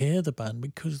can't hear the band,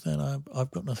 because then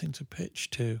I've got nothing to pitch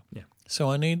to. Yeah. So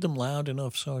I need them loud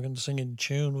enough so I can sing in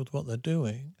tune with what they're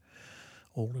doing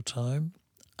all the time.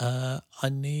 I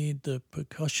need the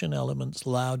percussion elements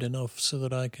loud enough so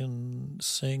that I can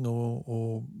sing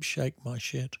or shake my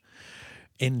shit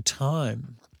in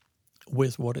time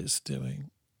with what it's doing.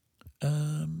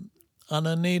 And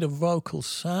I need a vocal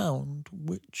sound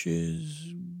which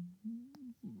is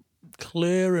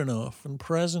clear enough and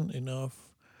present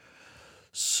enough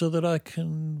so that I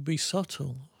can be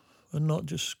subtle and not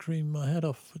just scream my head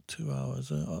off for 2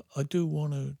 hours. I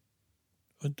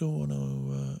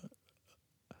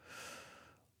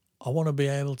want to be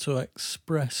able to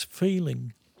express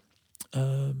feeling,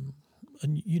 and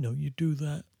you do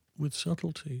that with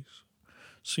subtleties.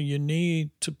 So you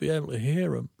need to be able to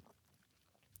hear them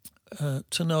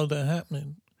to know they're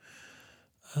happening.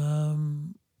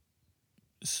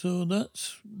 So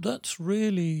that's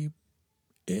really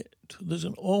it. There's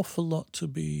an awful lot to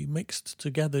be mixed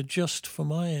together just for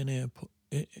my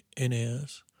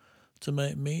in-ears to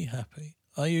make me happy.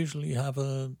 I usually have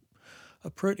a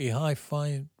pretty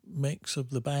hi-fi mix of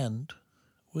the band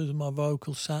with my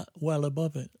vocal sat well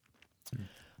above it.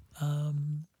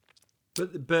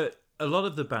 But a lot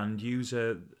of the band use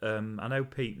I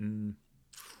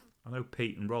know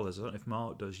Pete and Rollers, I don't know if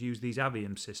Mark does, use these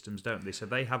Avium systems, don't they? So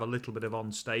they have a little bit of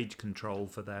on-stage control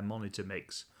for their monitor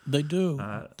mix. They do.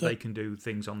 They can do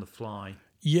things on the fly.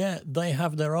 Yeah, they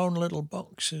have their own little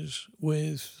boxes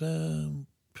with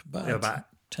about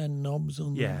 10 knobs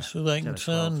on them. So they can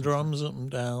turn drums up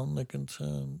and down. They can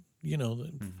turn,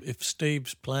 if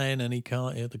Steve's playing and he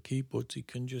can't hear the keyboards, he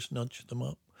can just nudge them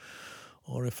up.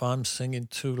 Or if I'm singing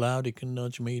too loud, he can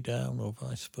nudge me down, or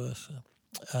vice versa.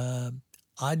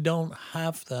 I don't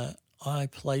have that. I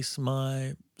place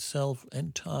myself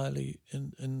entirely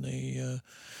in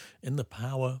the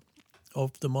power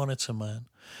of the monitor man.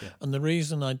 Yeah. And the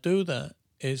reason I do that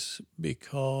is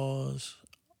because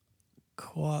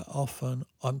quite often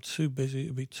I'm too busy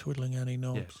to be twiddling any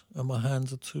knobs, and my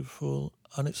hands are too full.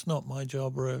 And it's not my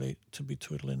job really to be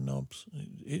twiddling knobs.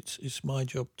 It's my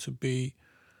job to be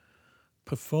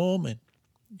performing.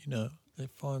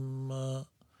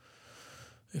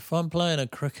 If I'm playing a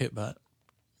cricket bat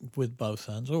with both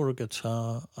hands or a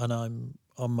guitar, and I'm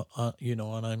all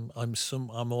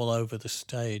over the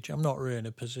stage, I'm not really in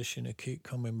a position to keep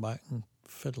coming back and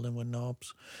fiddling with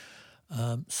knobs.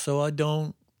 So I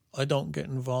don't get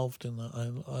involved in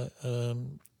that.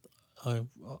 I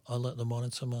let the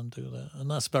monitor man do that, and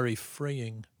that's very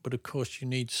freeing. But of course, you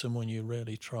need someone you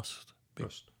really trust.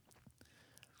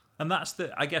 And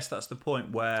I guess that's the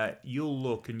point where you'll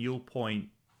look and you'll point.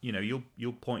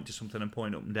 You'll point to something and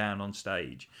point up and down on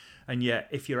stage, and yet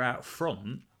if you're out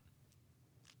front,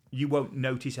 you won't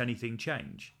notice anything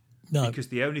change. No, because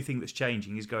the only thing that's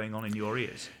changing is going on in your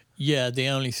ears. Yeah, the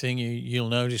only thing you'll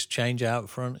notice change out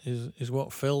front is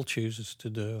what Phil chooses to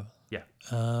do. Yeah.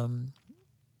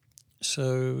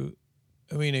 So,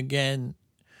 I mean, again,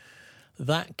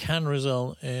 that can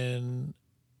result in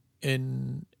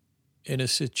a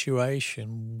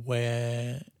situation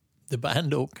where the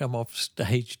band all come off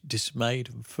stage dismayed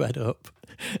and fed up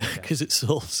because it's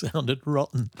all sounded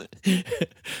rotten.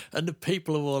 And the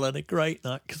people have all had a great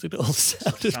night because it all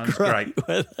sounded great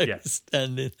where they were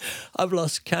standing. I've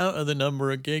lost count of the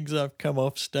number of gigs I've come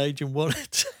off stage and wanted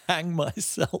to hang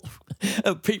myself.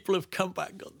 And people have come back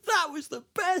and gone, that was the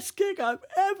best gig I've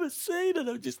ever seen. And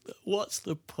I'm just, what's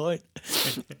the point?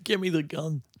 Give me the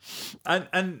gun.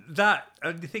 And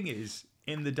the thing is,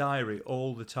 in the diary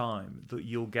all the time that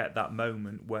you'll get that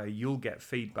moment where you'll get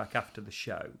feedback after the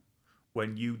show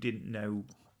when you didn't know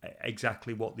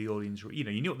exactly what the audience, you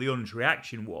knew what the audience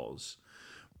reaction was.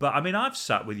 But I mean, I've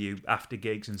sat with you after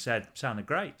gigs and said, sounded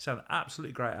great, sounded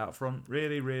absolutely great out front,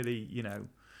 really,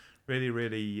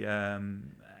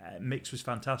 mix was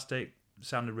fantastic,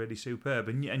 sounded really superb,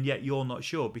 and yet you're not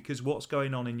sure because what's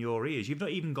going on in your ears. You've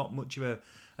not even got much of a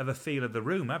feel of the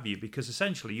room, have you? Because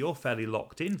essentially you're fairly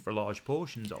locked in for large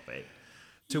portions of it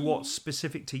to what's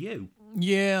specific to you.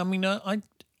 Yeah, I mean, I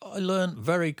learned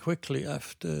very quickly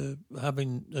after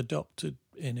having adopted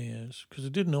in-ears, because I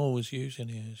didn't always use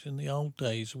in-ears. In the old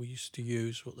days, we used to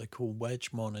use what they call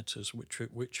wedge monitors, which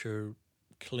are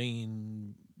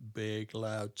clean, big,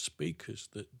 loud speakers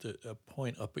that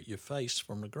point up at your face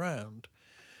from the ground.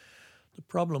 The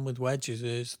problem with wedges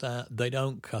is that they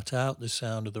don't cut out the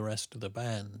sound of the rest of the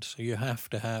band. So you have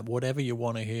to have, whatever you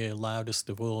want to hear loudest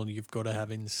of all, you've got to have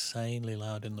insanely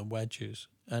loud in the wedges.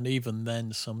 And even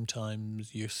then,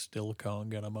 sometimes you still can't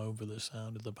get them over the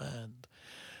sound of the band.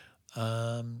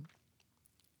 And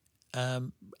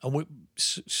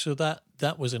so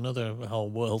that was another whole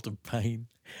world of pain.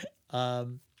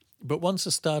 But once I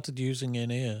started using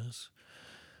in-ears,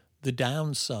 the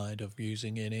downside of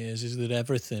using in-ears is that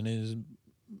everything is,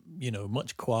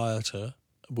 much quieter,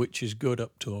 which is good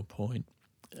up to a point.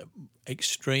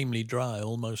 Extremely dry,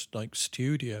 almost like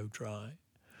studio dry,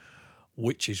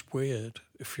 which is weird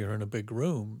if you're in a big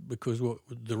room, because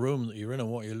the room that you're in and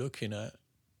what you're looking at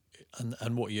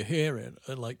and what you're hearing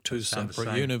are like two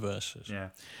separate universes. Yeah.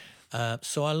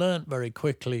 So I learned very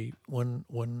quickly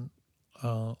when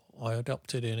I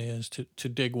adopted in-ears to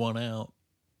dig one out.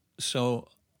 So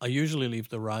I usually leave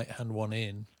the right-hand one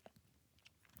in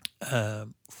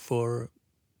for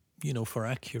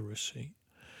accuracy.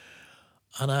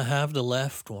 And I have the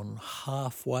left one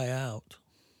halfway out,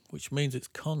 which means it's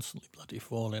constantly bloody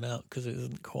falling out because it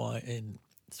isn't quite in.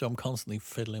 So I'm constantly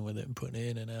fiddling with it and putting it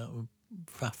in and out and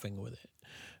faffing with it.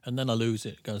 And then I lose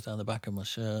it. It goes down the back of my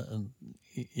shirt. And,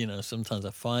 sometimes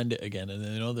I find it again. And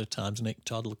then other times Nick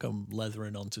Todd will come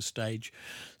leathering onto stage,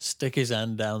 stick his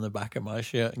hand down the back of my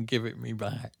shirt and give it me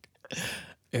back.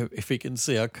 If he can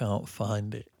see I can't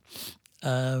find it.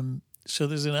 So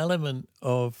there's an element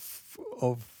of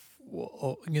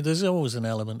there's always an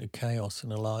element of chaos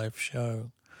in a live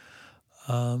show.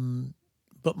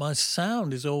 But my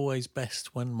sound is always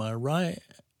best when my right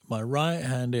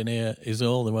hand in ear is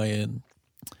all the way in,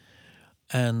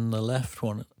 and the left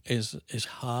one is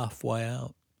halfway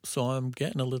out. So I'm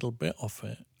getting a little bit off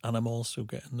it, and I'm also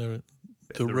getting the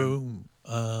room.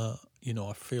 I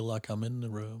feel like I'm in the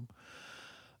room.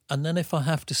 And then if I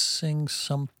have to sing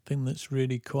something that's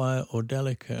really quiet or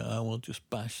delicate, I will just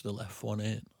bash the left one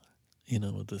in,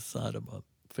 with the side of my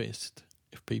fist.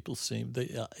 If people seem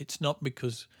it's not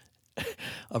because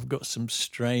I've got some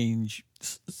strange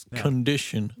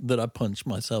condition that I punch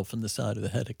myself in the side of the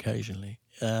head occasionally,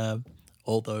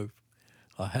 although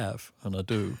I have and I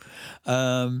do.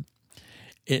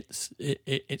 It's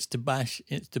to bash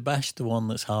the one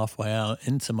that's halfway out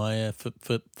into my ear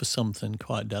for something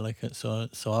quite delicate. So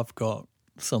I've got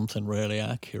something really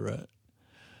accurate.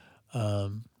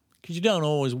 Because you don't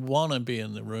always want to be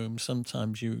in the room.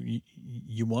 Sometimes you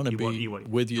want to be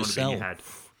with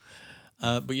yourself.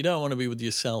 But you don't want to be with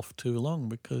yourself too long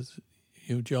because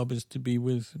your job is to be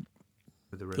with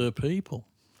the people.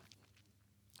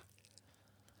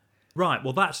 Right.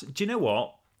 Well, do you know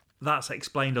what? That's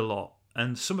explained a lot.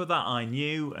 And some of that I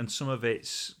knew, and some of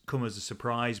it's come as a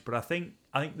surprise. But I think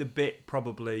the bit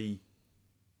probably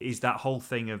is that whole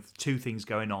thing of two things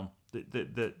going on.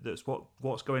 That's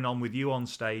what's going on with you on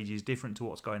stage is different to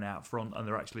what's going out front, and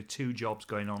there are actually two jobs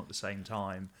going on at the same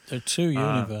time. They're two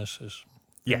universes.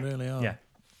 They really are. Yeah.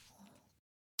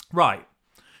 Right.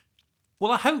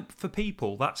 Well, I hope for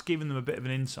people that's given them a bit of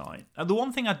an insight. And the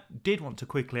one thing I did want to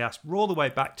quickly ask, we're all the way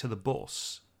back to the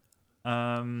bus,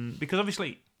 because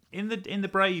obviously in the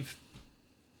Brave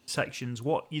sections,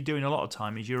 what you're doing a lot of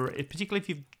time is particularly if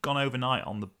you've gone overnight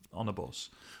on the bus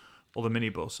or the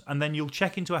minibus, and then you'll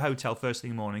check into a hotel first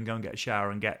thing in the morning, go and get a shower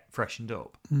and get freshened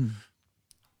up.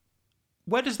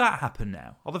 Where does that happen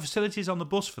now? Are the facilities on the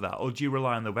bus for that, or do you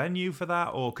rely on the venue for that?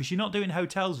 Or because you're not doing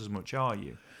hotels as much, are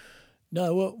you?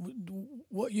 No,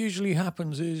 what usually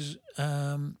happens is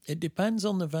it depends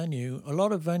on the venue. A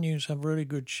lot of venues have really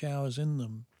good showers in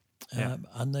them,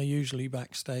 and they're usually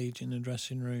backstage in the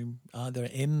dressing room, either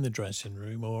in the dressing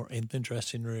room or in the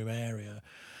dressing room area.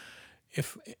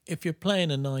 If you're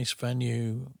playing a nice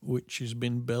venue which has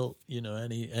been built,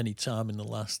 any time in the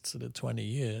last sort of 20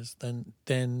 years,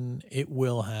 then it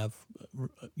will have,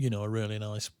 a really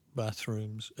nice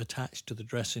bathrooms attached to the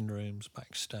dressing rooms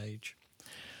backstage.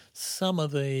 Some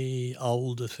of the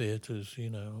older theatres,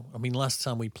 last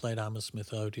time we played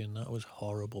Hammersmith Odeon, that was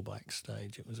horrible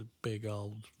backstage. It was a big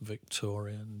old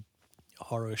Victorian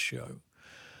horror show,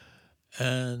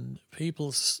 and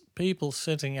people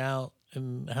sitting out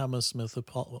in Hammersmith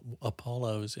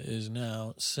Apollo, as it is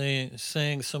now,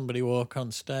 seeing somebody walk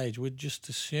on stage would just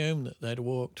assume that they'd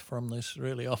walked from this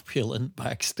really opulent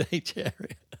backstage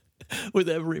area with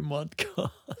every mod gone.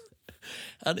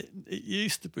 And it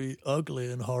used to be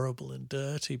ugly and horrible and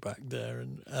dirty back there,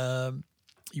 and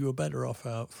you were better off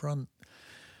out front.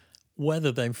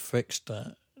 Whether they've fixed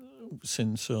that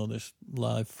since all this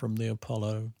live from the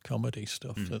Apollo comedy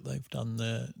stuff that they've done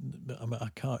there, I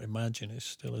can't imagine it's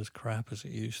still as crap as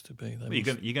it used to be.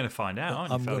 You're going to find out, aren't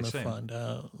you? I'm going to find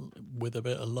out with a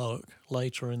bit of luck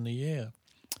later in the year.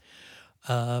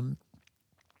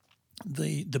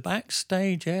 The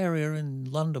backstage area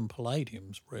in London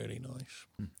Palladium's really nice.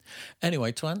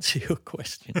 Anyway, to answer your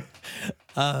question,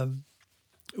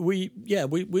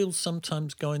 we'll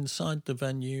sometimes go inside the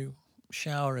venue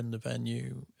shower in the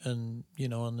venue, and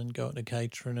and then go to the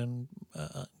catering and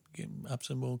have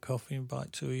some more coffee and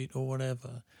bite to eat or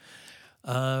whatever.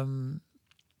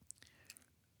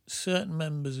 Certain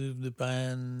members of the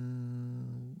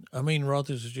band,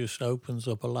 Rothers just opens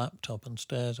up a laptop and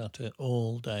stares at it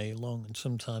all day long, and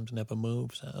sometimes never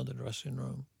moves out of the dressing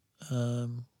room.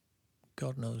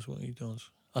 God knows what he does.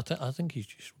 I think he's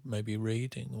just maybe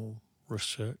reading or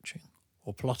researching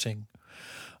or plotting.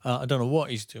 I don't know what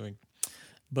he's doing,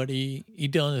 but he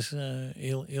does.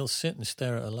 He'll sit and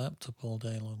stare at a laptop all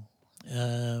day long.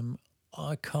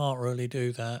 I can't really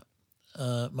do that.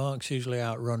 Mark's usually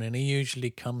out running. He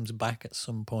usually comes back at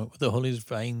some point with all his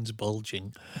veins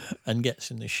bulging and gets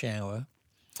in the shower.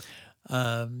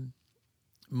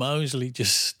 Mosley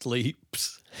just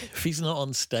sleeps. If he's not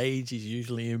on stage, he's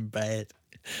usually in bed.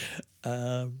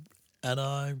 And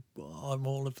I'm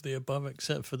all of the above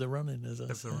except for the running, as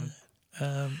I say.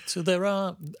 So there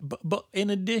are, but in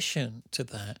addition to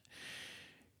that,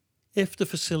 if the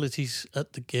facilities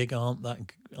at the gig aren't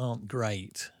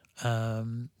great,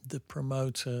 the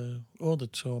promoter or the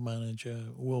tour manager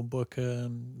will book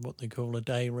what they call a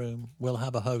day room. We'll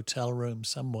have a hotel room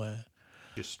somewhere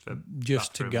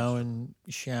just to go and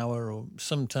shower, or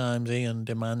sometimes Ian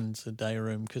demands a day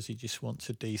room because he just wants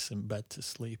a decent bed to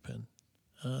sleep in.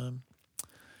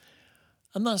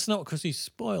 And that's not because he's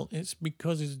spoiled. It's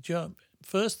because his job,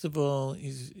 first of all,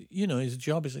 his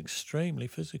job is extremely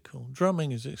physical.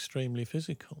 Drumming is extremely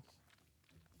physical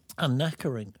and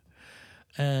knackering,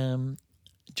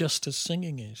 just as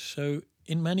singing is. So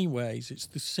in many ways, it's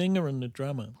the singer and the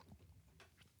drummer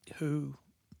who,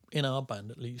 in our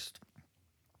band at least,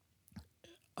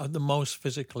 are the most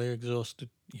physically exhausted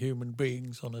human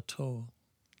beings on a tour.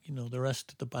 The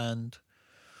rest of the band,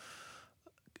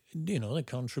 they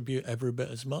contribute every bit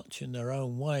as much in their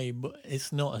own way, but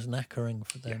it's not as knackering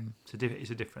for them. Yeah,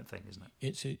 it's a different thing, isn't it?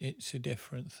 It's a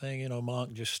different thing.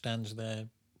 Mark just stands there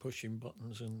pushing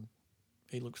buttons and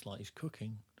he looks like he's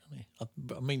cooking,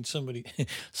 doesn't he?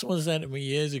 Someone said to me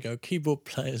years ago, keyboard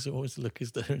players always look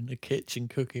as though they're in the kitchen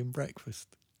cooking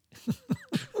breakfast.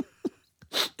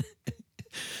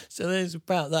 So there's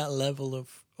about that level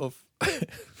of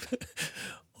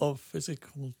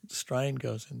physical strain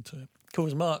goes into it. Of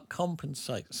course, Mark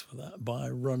compensates for that by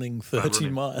running 30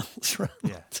 miles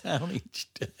around town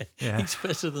each day. Yeah. He's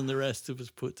better than the rest of us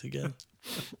put together.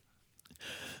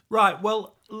 Right,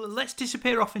 well, let's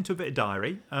disappear off into a bit of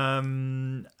diary.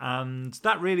 And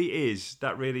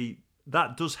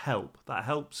that does help. That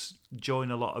helps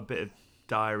join a bit of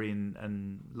diary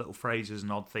and little phrases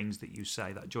and odd things that you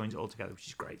say. That joins it all together, which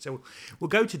is great. So we'll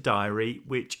go to diary,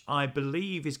 which I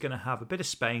believe is going to have a bit of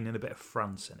Spain and a bit of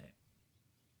France in it.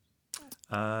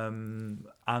 And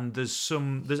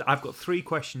I've got 3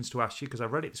 questions to ask you because I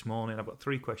read it this morning. I've got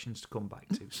 3 questions to come back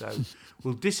to. So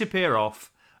we'll disappear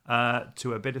off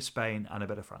to a bit of Spain and a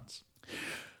bit of France.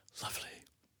 Lovely.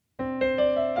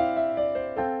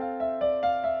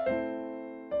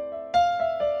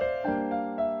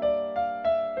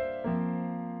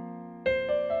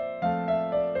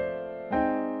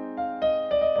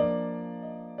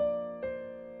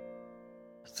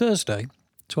 Thursday,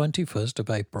 21st of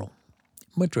April.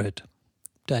 Madrid.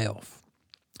 Day off.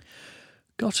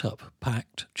 Got up,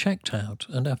 packed, checked out,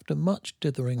 and after much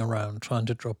dithering around trying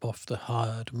to drop off the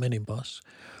hired minibus,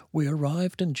 we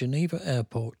arrived in Geneva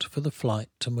Airport for the flight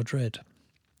to Madrid.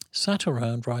 Sat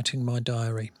around writing my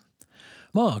diary.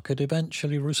 Mark had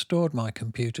eventually restored my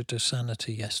computer to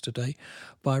sanity yesterday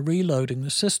by reloading the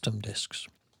system disks.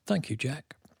 Thank you,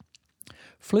 Jack.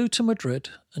 Flew to Madrid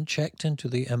and checked into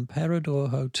the Emperador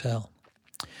Hotel.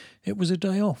 It was a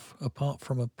day off, apart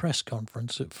from a press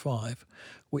conference at 5,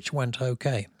 which went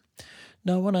okay.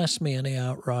 No one asked me any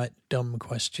outright dumb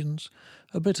questions,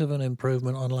 a bit of an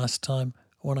improvement on last time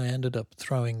when I ended up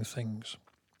throwing things.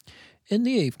 In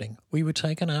the evening, we were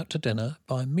taken out to dinner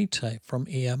by Mite from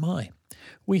EMI.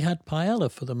 We had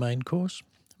paella for the main course.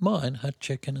 Mine had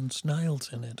chicken and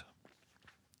snails in it.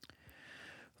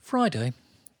 Friday,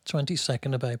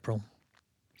 22nd of April.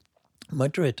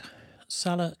 Madrid,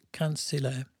 Sala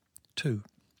Canciller 2.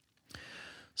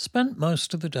 Spent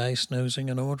most of the day snoozing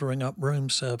and ordering up room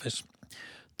service.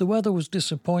 The weather was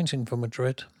disappointing for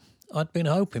Madrid. I'd been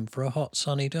hoping for a hot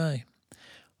sunny day.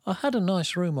 I had a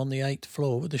nice room on the 8th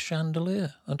floor with a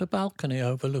chandelier and a balcony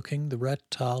overlooking the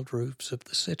red-tiled roofs of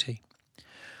the city.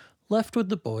 Left with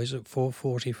the boys at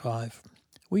 4:45.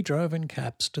 We drove in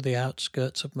cabs to the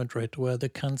outskirts of Madrid where the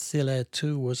Canciller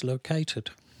 2 was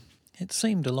located. It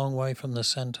seemed a long way from the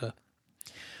centre.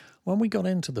 When we got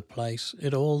into the place,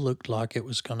 it all looked like it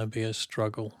was going to be a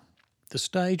struggle. The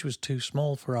stage was too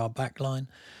small for our backline.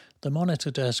 The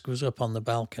monitor desk was up on the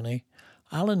balcony.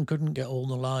 Alan couldn't get all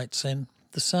the lights in.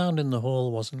 The sound in the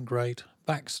hall wasn't great.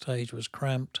 Backstage was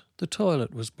cramped. The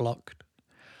toilet was blocked.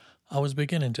 I was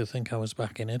beginning to think I was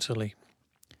back in Italy.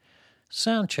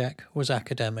 Soundcheck was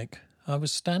academic. I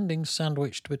was standing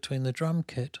sandwiched between the drum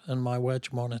kit and my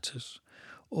wedge monitors,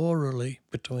 orally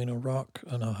between a rock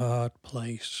and a hard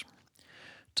place.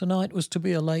 Tonight was to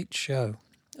be a late show,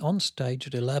 on stage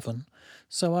at 11,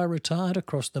 so I retired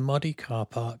across the muddy car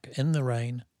park in the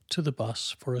rain to the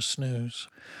bus for a snooze,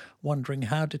 wondering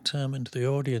how determined the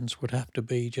audience would have to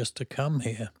be just to come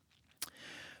here.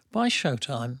 By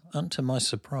showtime, and to my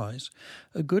surprise,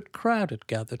 a good crowd had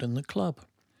gathered in the club.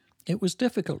 It was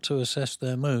difficult to assess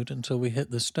their mood until we hit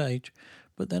the stage,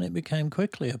 but then it became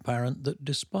quickly apparent that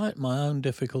despite my own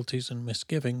difficulties and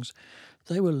misgivings,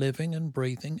 they were living and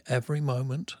breathing every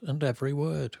moment and every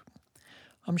word.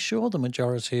 I'm sure the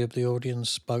majority of the audience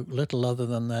spoke little other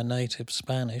than their native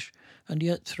Spanish, and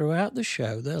yet throughout the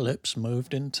show their lips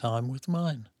moved in time with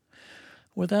mine.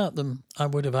 Without them, I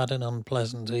would have had an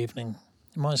unpleasant evening.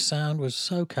 My sound was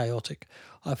so chaotic,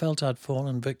 I felt I'd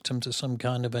fallen victim to some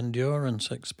kind of endurance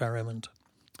experiment.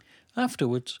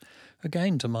 Afterwards,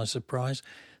 again to my surprise,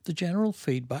 the general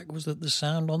feedback was that the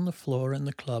sound on the floor in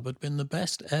the club had been the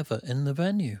best ever in the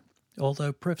venue,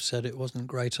 although Priv said it wasn't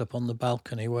great up on the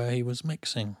balcony where he was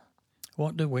mixing.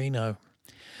 What do we know?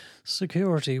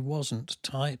 Security wasn't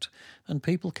tight, and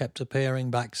people kept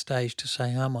appearing backstage to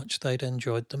say how much they'd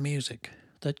enjoyed the music.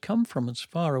 They'd come from as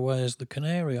far away as the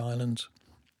Canary Islands.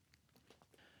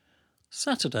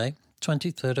 Saturday,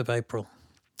 23rd of April.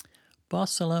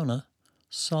 Barcelona,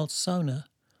 Solsona,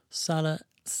 Sala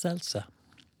Celsa.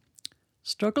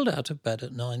 Struggled out of bed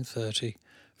at 9:30,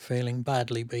 feeling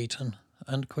badly beaten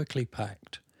and quickly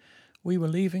packed. We were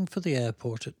leaving for the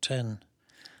airport at 10.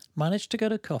 Managed to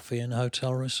get a coffee in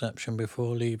hotel reception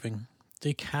before leaving.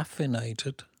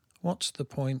 Decaffeinated. What's the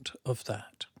point of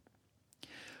that?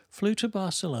 Flew to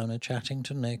Barcelona chatting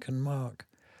to Nick and Mark.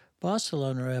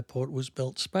 Barcelona Airport was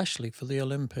built specially for the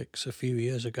Olympics a few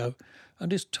years ago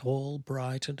and is tall,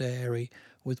 bright and airy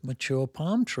with mature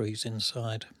palm trees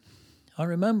inside. I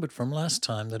remembered from last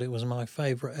time that it was my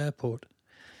favourite airport.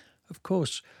 Of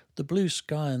course, the blue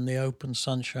sky and the open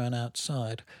sunshine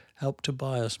outside helped to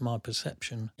bias my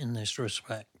perception in this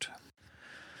respect.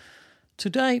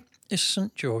 Today is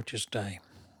St. George's Day.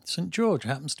 St. George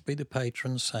happens to be the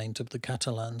patron saint of the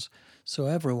Catalans, so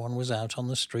everyone was out on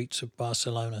the streets of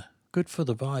Barcelona. Good for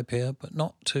the vibe here, but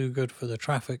not too good for the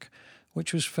traffic,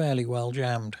 which was fairly well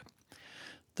jammed.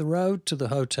 The road to the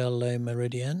Hotel Le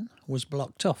Méridien was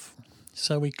blocked off,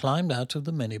 so we climbed out of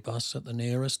the minibus at the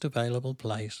nearest available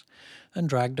place and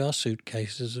dragged our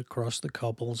suitcases across the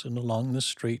cobbles and along the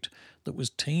street that was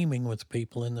teeming with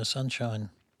people in the sunshine.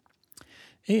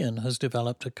 Ian has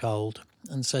developed a cold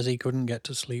and says he couldn't get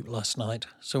to sleep last night,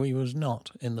 so he was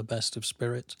not in the best of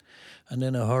spirits and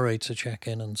in a hurry to check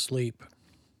in and sleep.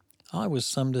 I was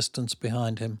some distance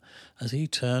behind him as he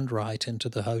turned right into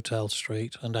the hotel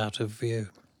street and out of view.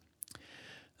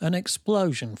 An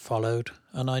explosion followed,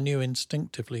 and I knew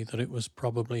instinctively that it was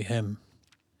probably him.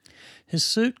 His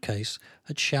suitcase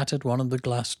had shattered one of the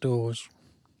glass doors.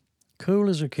 Cool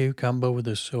as a cucumber with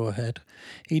a sore head,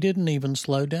 he didn't even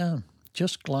slow down,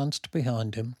 just glanced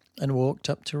behind him and walked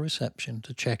up to reception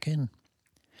to check in.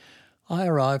 I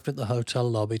arrived at the hotel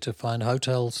lobby to find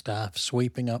hotel staff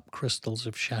sweeping up crystals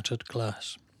of shattered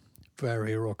glass.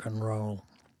 Very rock and roll.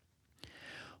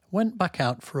 Went back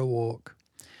out for a walk.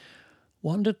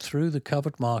 Wandered through the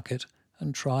covered market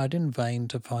and tried in vain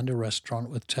to find a restaurant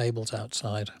with tables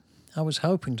outside. I was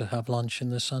hoping to have lunch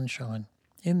in the sunshine.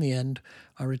 In the end,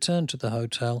 I returned to the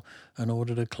hotel and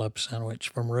ordered a club sandwich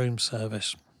from room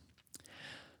service.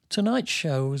 Tonight's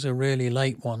show was a really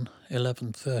late one,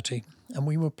 11:30, and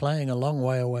we were playing a long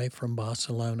way away from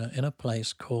Barcelona in a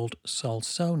place called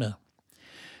Solsona.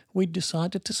 We'd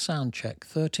decided to soundcheck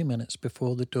 30 minutes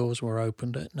before the doors were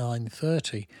opened at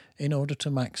 9:30 in order to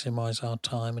maximise our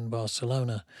time in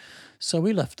Barcelona, so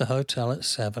we left the hotel at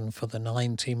 7 for the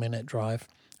 90-minute drive,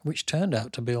 which turned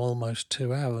out to be almost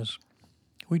 2 hours.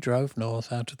 We drove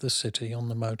north out of the city on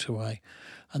the motorway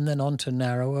and then onto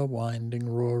narrower, winding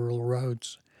rural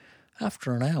roads.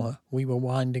 After an hour, we were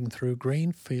winding through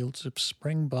green fields of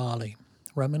spring barley,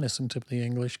 reminiscent of the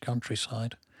English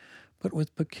countryside, but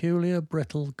with peculiar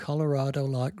brittle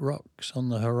Colorado-like rocks on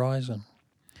the horizon.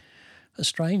 A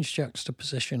strange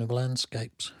juxtaposition of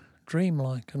landscapes,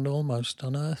 dreamlike and almost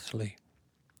unearthly.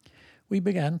 We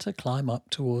began to climb up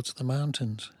towards the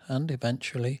mountains, and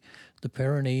eventually the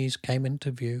Pyrenees came into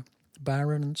view,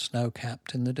 barren and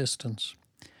snow-capped in the distance.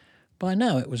 By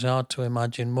now it was hard to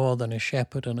imagine more than a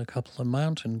shepherd and a couple of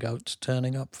mountain goats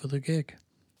turning up for the gig.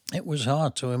 It was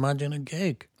hard to imagine a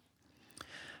gig.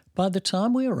 By the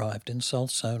time we arrived in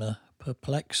Solsona,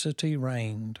 perplexity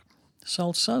reigned.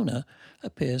 Solsona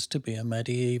appears to be a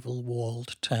medieval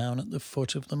walled town at the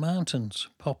foot of the mountains,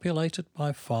 populated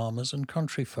by farmers and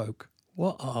country folk.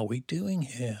 What are we doing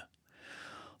here?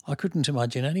 I couldn't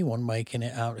imagine anyone making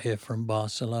it out here from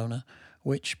Barcelona,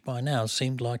 which by now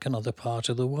seemed like another part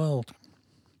of the world.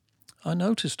 I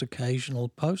noticed occasional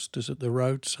posters at the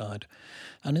roadside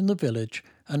and in the village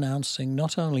announcing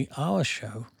not only our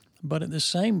show, but at the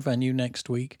same venue next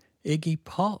week, Iggy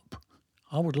Pop.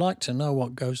 I would like to know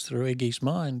what goes through Iggy's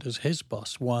mind as his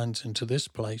boss winds into this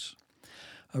place.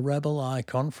 A rebel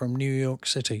icon from New York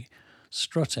City,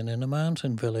 strutting in a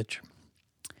mountain village.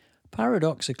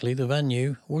 Paradoxically, the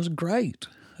venue was great.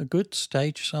 A good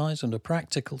stage size and a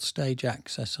practical stage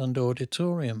access and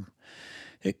auditorium.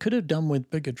 It could have done with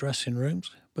bigger dressing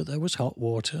rooms, but there was hot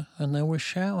water and there were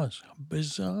showers.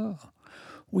 Bizarre.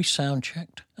 We sound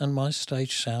checked and my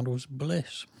stage sound was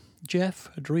bliss.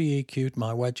 Jeff had re-EQ'd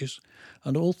my wedges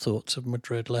and all thoughts of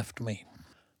Madrid left me.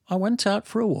 I went out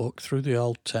for a walk through the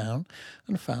old town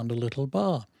and found a little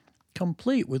bar,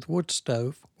 complete with wood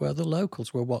stove, where the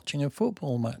locals were watching a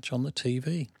football match on the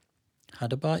TV.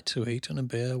 Had a bite to eat and a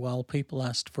beer while people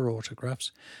asked for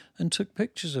autographs and took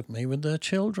pictures of me with their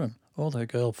children or their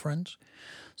girlfriends.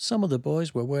 Some of the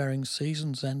boys were wearing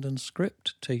Season's End and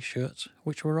Script T-shirts,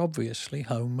 which were obviously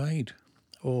homemade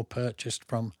or purchased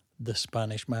from the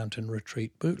Spanish Mountain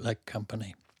Retreat Bootleg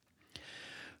Company.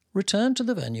 Returned to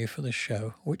the venue for the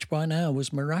show, which by now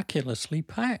was miraculously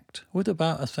packed with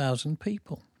about 1,000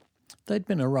 people. They'd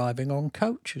been arriving on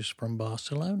coaches from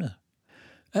Barcelona.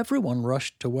 Everyone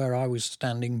rushed to where I was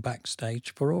standing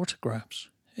backstage for autographs.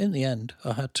 In the end,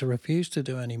 I had to refuse to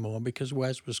do any more because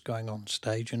Wes was going on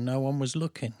stage and no one was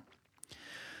looking.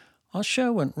 Our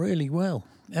show went really well.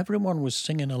 Everyone was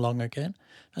singing along again,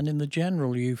 and in the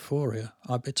general euphoria,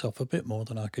 I bit off a bit more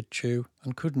than I could chew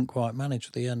and couldn't quite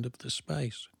manage the end of the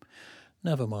space.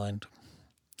 Never mind.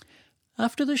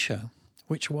 After the show,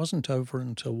 which wasn't over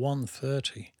until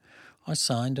 1:30, I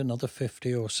signed another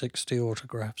 50 or 60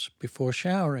 autographs before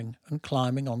showering and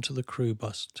climbing onto the crew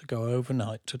bus to go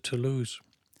overnight to Toulouse.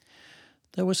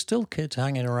 There were still kids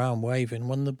hanging around waving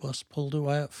when the bus pulled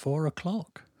away at 4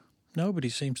 o'clock. Nobody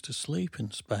seems to sleep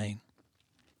in Spain.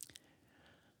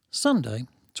 Sunday,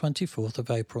 24th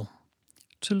of April.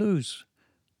 Toulouse.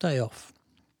 Day off.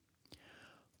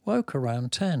 Woke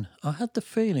around 10. I had the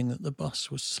feeling that the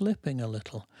bus was slipping a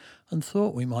little and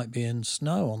thought we might be in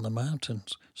snow on the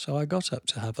mountains, so I got up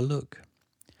to have a look.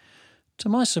 To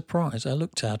my surprise, I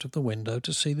looked out of the window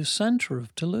to see the centre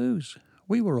of Toulouse.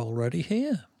 We were already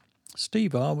here.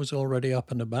 Steve R. was already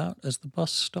up and about as the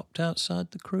bus stopped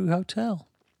outside the crew hotel.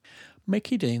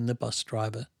 Mickey Dean, the bus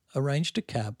driver, arranged a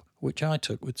cab, which I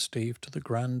took with Steve to the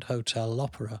Grand Hotel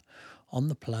L'Opera on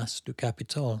the Place du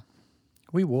Capitole.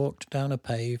 We walked down a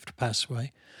paved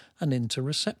passway and into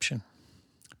reception.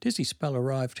 Dizzy Spell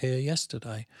arrived here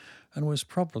yesterday and was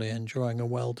probably enjoying a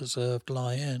well-deserved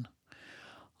lie-in.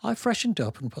 I freshened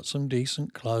up and put some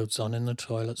decent clothes on in the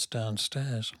toilets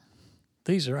downstairs.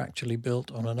 These are actually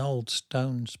built on an old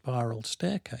stone spiral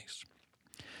staircase.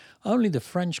 Only the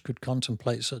French could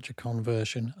contemplate such a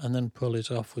conversion and then pull it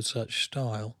off with such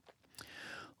style.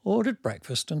 Ordered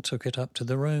breakfast and took it up to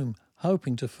the room,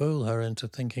 hoping to fool her into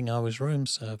thinking I was room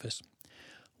service.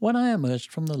 When I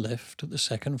emerged from the lift at the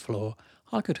second floor,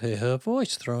 I could hear her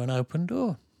voice through an open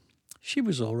door. She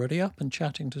was already up and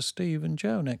chatting to Steve and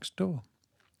Joe next door.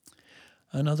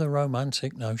 Another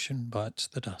romantic notion bites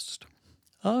the dust.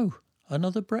 "Oh,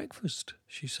 another breakfast,"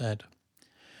 she said.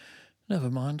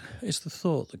 Never mind, it's the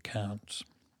thought that counts.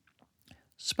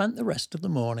 Spent the rest of the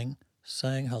morning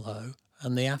saying hello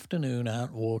and the afternoon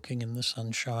out walking in the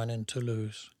sunshine in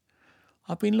Toulouse.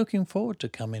 I've been looking forward to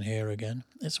coming here again.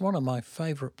 It's one of my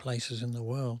favourite places in the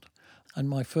world and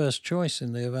my first choice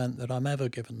in the event that I'm ever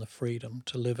given the freedom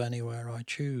to live anywhere I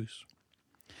choose.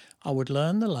 I would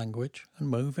learn the language and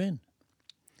move in.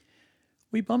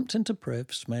 We bumped into Priv,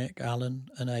 Smick, Alan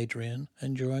and Adrian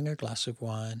enjoying a glass of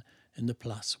wine in the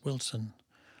Place Wilson.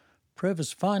 Priv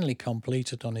has finally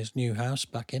completed on his new house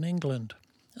back in England.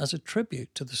 As a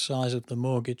tribute to the size of the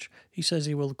mortgage, he says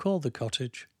he will call the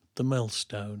cottage the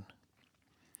Millstone.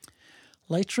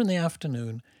 Later in the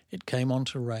afternoon, it came on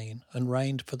to rain and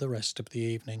rained for the rest of the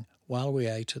evening while we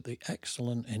ate at the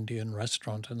excellent Indian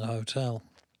restaurant in the hotel.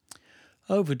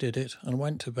 Overdid it and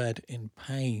went to bed in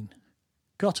pain.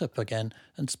 Got up again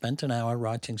and spent an hour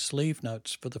writing sleeve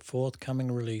notes for the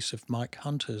forthcoming release of Mike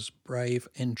Hunter's brave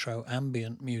intro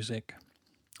ambient music.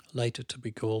 later to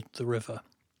be called The River.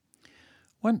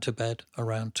 Went to bed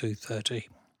around 2:30.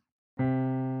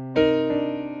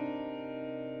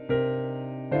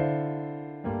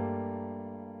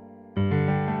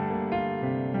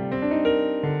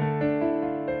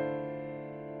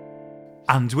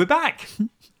 And we're back.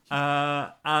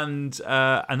 A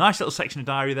nice little section of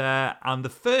diary there. And the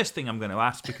first thing I'm going to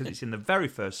ask, because it's in the very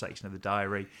first section of the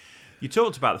diary, you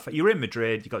talked about the fact you're in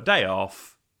Madrid, you got a day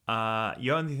off.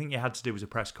 The only thing you had to do was a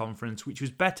press conference, which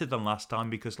was better than last time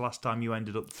because last time you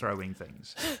ended up throwing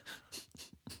things.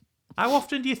 How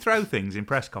often do you throw things in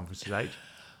press conferences, H?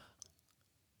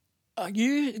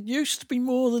 It used to be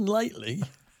more than lately.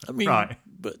 I mean, right.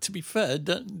 But to be fair,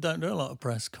 don't do a lot of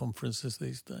press conferences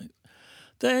these days.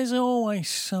 There's always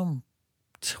some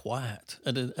twat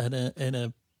in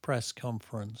a press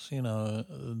conference,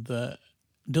 that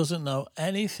doesn't know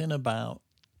anything about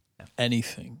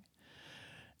anything.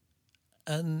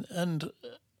 And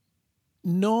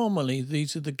normally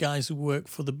these are the guys who work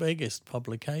for the biggest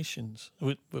publications,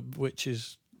 which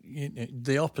is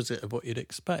the opposite of what you'd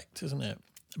expect, isn't it?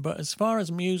 But as far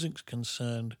as music's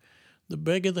concerned, the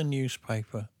bigger the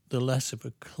newspaper, the less of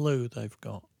a clue they've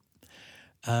got.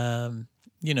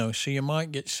 So you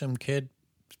might get some kid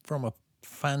from a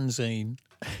fanzine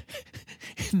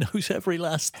who knows every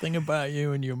last thing about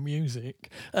you and your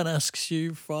music and asks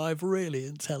you 5 really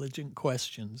intelligent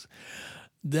questions.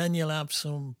 Then you'll have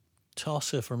some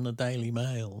tosser from the Daily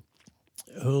Mail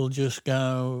who'll just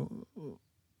go,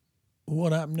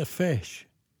 "What happened to Fish?"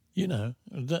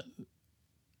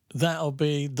 That'll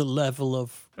be the level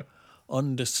of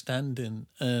understanding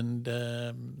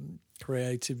and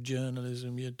creative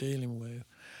journalism you're dealing with.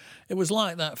 It was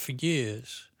like that for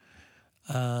years.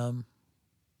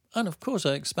 And of course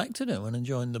I expected it when I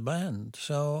joined the band.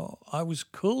 So I was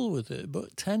cool with it.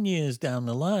 But 10 years down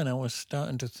the line, I was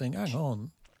starting to think, hang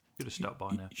on. Should have stopped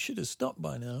by now. You should have stopped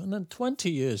by now. And then 20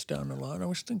 years down the line, I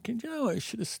was thinking, I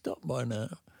should have stopped by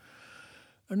now.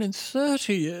 And then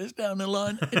 30 years down the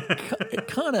line, it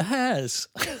kind of has.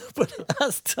 But it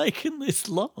has taken this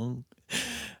long.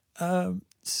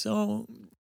 So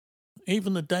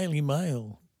even the Daily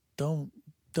Mail, don't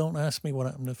ask me what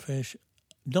happened to Fish.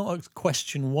 Not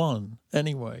question one,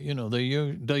 anyway.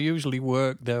 They usually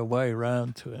work their way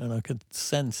around to it, and I could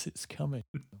sense it's coming.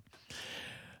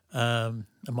 And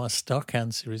my stock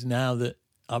answer is, now that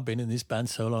I've been in this band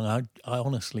so long, I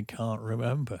honestly can't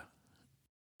remember.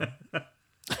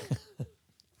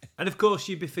 And of course,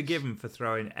 you'd be forgiven for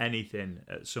throwing anything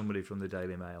at somebody from the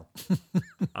Daily Mail.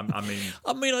 I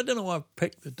mean, I don't know why I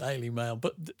picked the Daily Mail,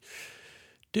 but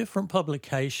different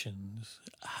publications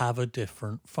have a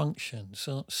different function.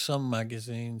 So some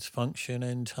magazines function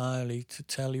entirely to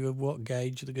tell you what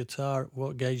gauge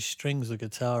strings the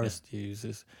guitarist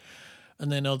uses.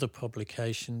 And then other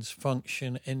publications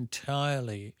function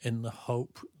entirely in the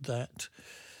hope that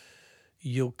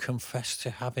you'll confess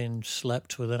to having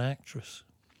slept with an actress.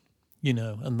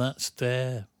 And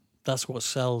that's what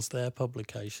sells their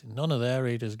publication. None of their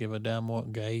readers give a damn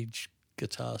what gauge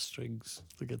guitar strings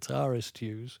the guitarist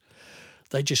use.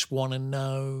 They just want to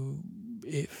know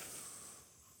if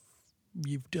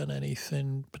you've done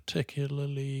anything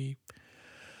particularly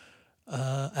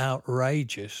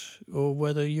outrageous, or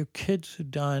whether your kids are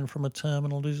dying from a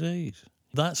terminal disease.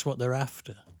 That's what they're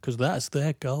after, because that's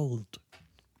their gold.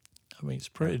 I mean, it's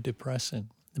pretty depressing,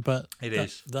 but it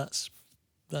is. That's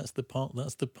the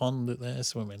pond that they're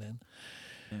swimming in.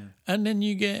 Yeah. And then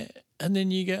you get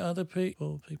other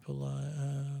people like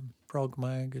Prog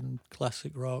Mag and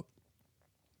Classic Rock.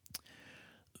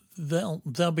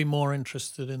 They'll be more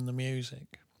interested in the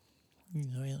music,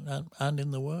 and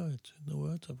in the words. In the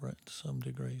words I've read to some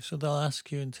degree. So they'll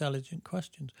ask you intelligent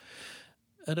questions.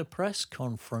 At a press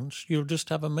conference, you'll just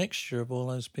have a mixture of all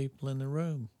those people in the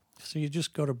room. So you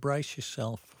just got to brace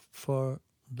yourself for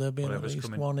there being at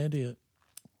least one idiot.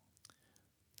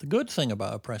 The good thing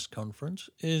about a press conference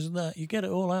is that you get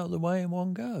it all out of the way in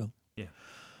one go. Yeah.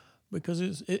 Because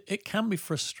it can be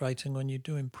frustrating when you're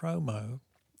doing promo.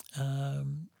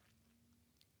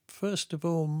 First of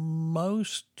all,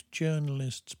 most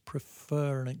journalists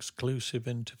prefer an exclusive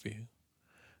interview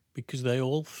because they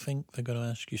all think they're going to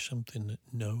ask you something that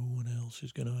no one else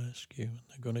is going to ask you, and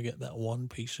they're going to get that one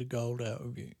piece of gold out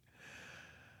of you.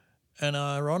 And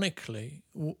ironically,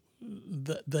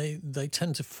 they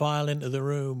tend to file into the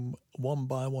room one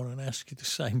by one and ask you the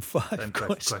same 5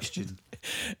 questions.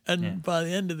 And by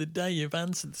the end of the day, you've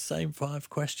answered the same 5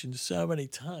 questions so many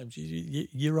times.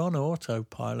 You're on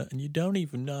autopilot and you don't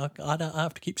even know. I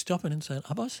have to keep stopping and saying,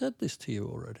 have I said this to you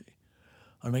already?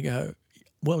 And they go,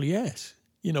 well, yes.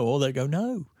 Or they go,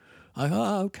 no. I go,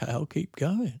 okay, I'll keep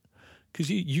going. because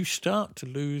you start to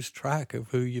lose track of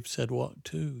who you've said what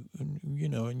to, and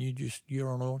you're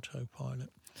on autopilot.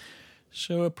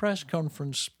 So a press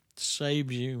conference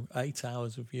saves you 8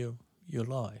 hours of your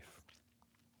life.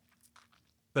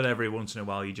 But every once in a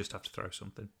while, you just have to throw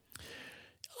something.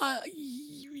 I've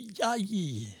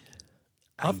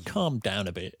calmed down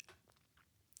a bit.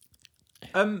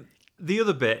 The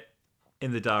other bit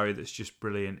in the diary that's just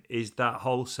brilliant is that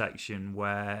whole section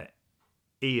where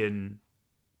Ian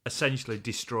essentially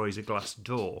destroys a glass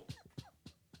door,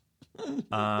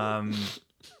 and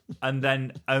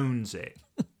then owns it.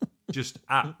 Just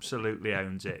absolutely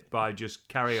owns it by just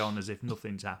carry on as if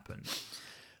nothing's happened.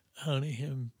 Only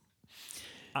him.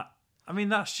 I mean,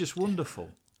 that's just wonderful.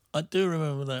 I do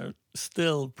remember that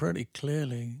still pretty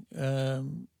clearly.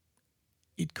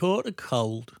 He'd caught a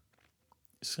cold,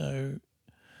 so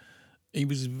he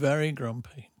was very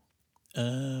grumpy.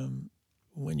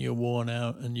 When you're worn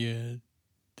out and you're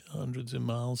hundreds of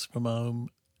miles from home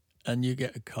and you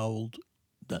get a cold,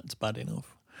 that's bad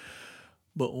enough.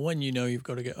 But when you know you've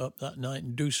got to get up that night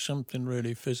and do something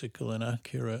really physical and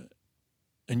accurate,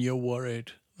 and you're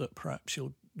worried that perhaps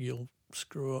you'll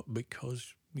screw up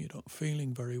because you're not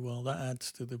feeling very well, that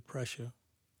adds to the pressure.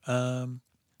 So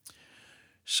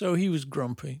he was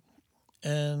grumpy,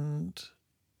 and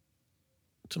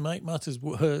to make matters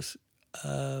worse,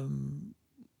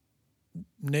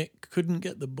 Nick couldn't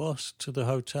get the bus to the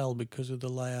hotel because of the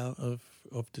layout of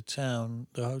the town.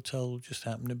 The hotel just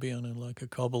happened to be on a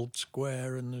cobbled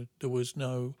square, and it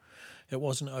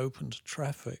wasn't open to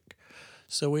traffic.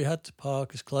 So we had to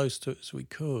park as close to it as we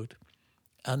could,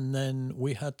 and then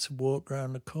we had to walk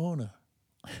round the corner.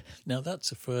 Now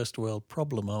that's a first world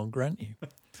problem, I'll grant you.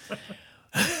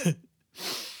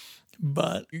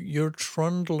 But you're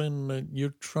trundling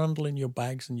your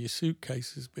bags and your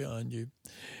suitcases behind you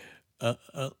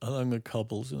along the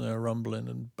cobbles, and they're rumbling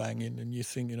and banging, and you're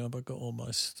thinking, "Oh, I've got all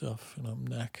my stuff, and I'm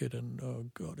knackered, and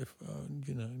oh God,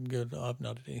 I've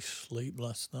not had any sleep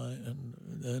last night." And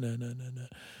no.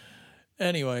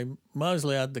 Anyway,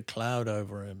 Mosley had the cloud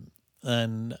over him,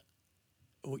 and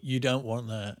you don't want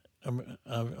that.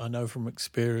 I know from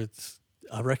experience.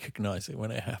 I recognise it when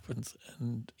it happens,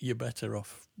 and you're better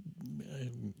off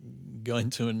going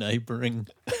to a neighbouring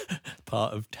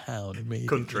part of town immediately.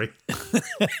 Country.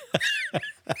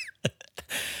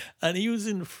 And he was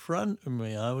in front of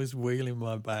me. I was wheeling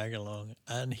my bag along,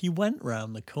 and he went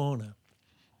round the corner.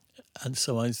 And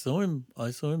so I saw him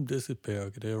disappear. I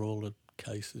could hear all the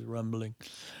cases rumbling.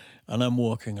 And I'm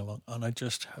walking along, and I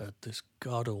just heard this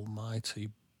God almighty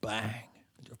bang.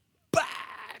 Bang!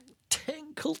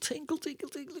 Tinkle, tinkle, tinkle,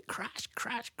 tinkle, crash,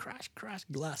 crash, crash, crash,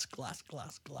 glass, glass,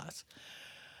 glass, glass.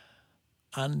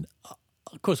 And,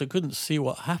 of course, I couldn't see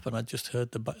what happened. I just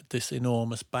heard this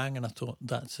enormous bang, and I thought,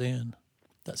 that's Ian.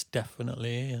 That's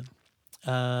definitely Ian.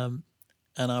 And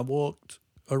I walked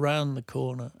around the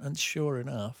corner, and sure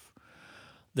enough,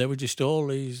 there were just all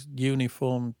these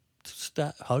uniformed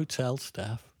hotel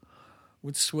staff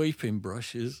with sweeping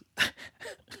brushes,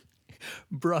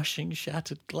 brushing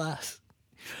shattered glass.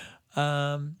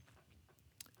 And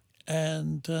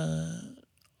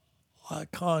I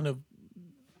kind of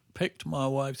picked my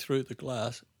way through the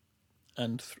glass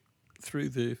and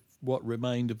through what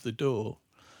remained of the door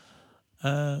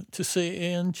to see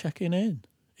Ian checking in.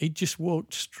 He just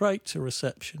walked straight to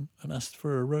reception and asked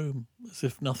for a room as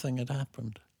if nothing had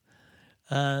happened.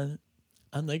 And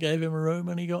they gave him a room,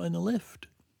 and he got in the lift.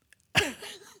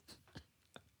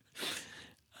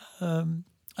 And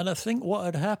I think what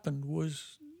had happened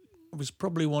was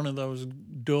probably one of those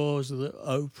doors that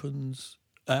opens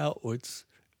outwards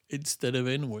instead of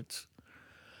inwards.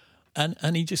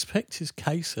 And he just picked his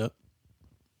case up,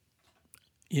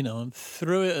 and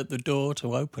threw it at the door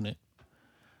to open it,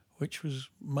 which was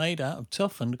made out of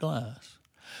toughened glass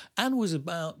and was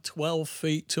about 12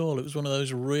 feet tall. It was one of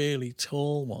those really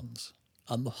tall ones.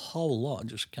 And the whole lot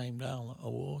just came down like a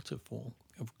waterfall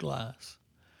of glass.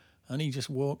 And he just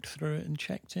walked through it and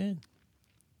checked in.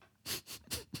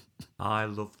 I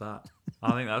love that.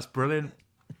 I think that's brilliant.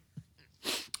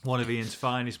 One of Ian's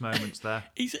finest moments there.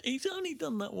 He's only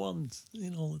done that once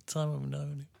in all the time I've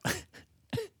known him.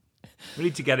 We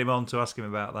need to get him on to ask him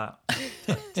about that.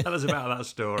 Tell us about that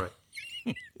story.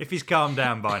 If he's calmed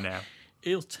down by now.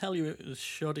 He'll tell you it was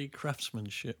shoddy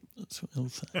craftsmanship. That's what he'll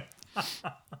say.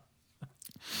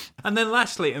 And then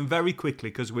lastly, and very quickly,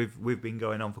 because we've been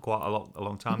going on for quite a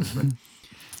long time,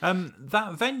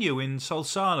 that venue in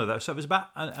Solsona, so it was about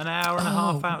an hour and a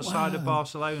half outside of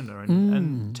Barcelona,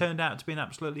 and turned out to be an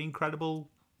absolutely incredible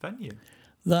venue.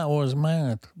 That was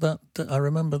mad. That I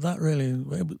remember that really.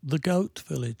 The Goat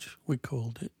Village, we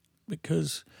called it,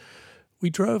 because we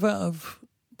drove out of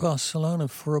Barcelona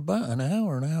for about an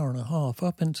hour and a half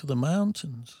up into the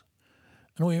mountains.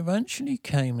 And we eventually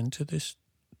came into this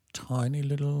tiny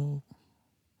little,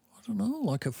 I don't know,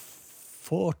 like a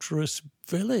fortress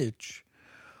village.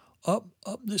 Up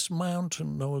this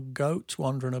mountain, there were goats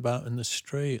wandering about in the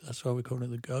street. That's why we call it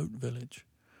the Goat Village.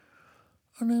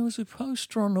 And there was a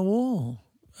poster on the wall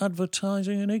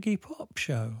advertising an Iggy Pop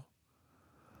show.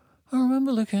 I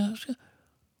remember looking at it.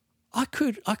 I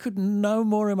could no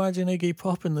more imagine Iggy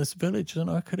Pop in this village than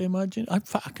I could imagine. In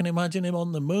fact, I can imagine him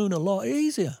on the moon a lot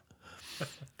easier.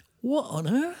 What on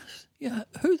earth? Yeah,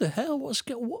 who the hell? What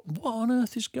on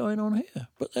earth is going on here?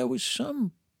 But there was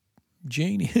some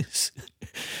genius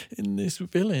in this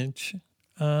village,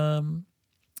 in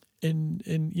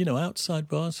outside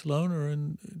Barcelona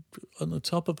and on the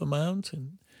top of a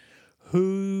mountain,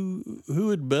 who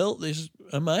had built this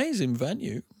amazing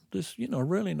venue. This,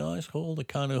 really nice hall, the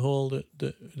kind of hall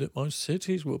that most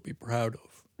cities would be proud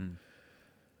of. Mm.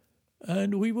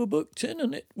 And we were booked in,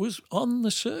 and it was on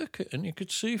the circuit, and you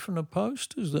could see from the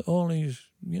posters that all these,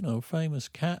 famous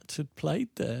cats had played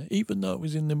there, even though it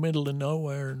was in the middle of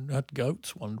nowhere and had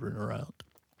goats wandering around.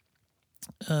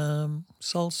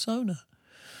 Solsona.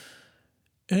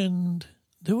 And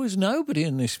there was nobody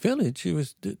in this village.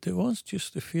 There was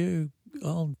just a few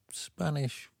old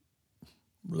Spanish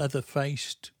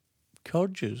leather-faced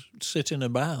codgers sitting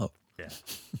about. Yeah.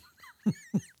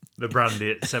 The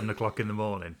brandy at 7 o'clock in the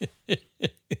morning.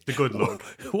 The good look.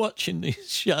 Watching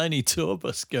this shiny tour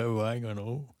bus go by, going,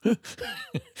 oh,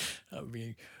 that'd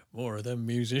be more of them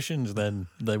musicians than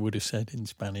they would have said in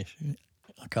Spanish.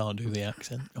 I can't do the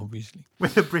accent, obviously.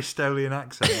 With a Bristolian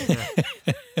accent,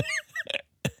 yeah.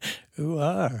 Who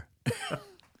are?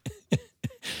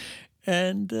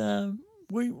 And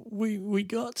we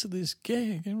got to this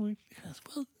gig, and we said,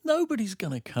 well, nobody's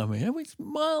going to come here. It's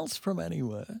miles from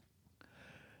anywhere.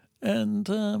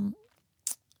 And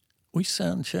we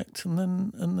sound checked, and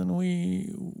then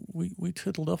we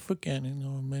tittled off again in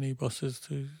our minibuses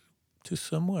to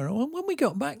somewhere. And when we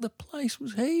got back, the place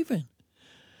was heaving,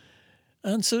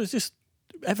 and so it's just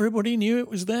everybody knew it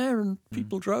was there, and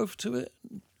people drove to it.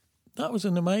 That was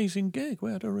an amazing gig.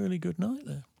 We had a really good night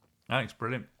there. Thanks,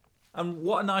 brilliant. And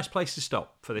what a nice place to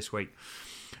stop for this week.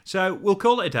 So we'll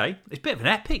call it a day. It's a bit of an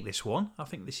epic, this one. I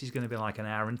think this is going to be like an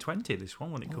hour and 20, this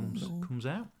one, when it comes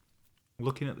out.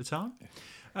 Looking at the time.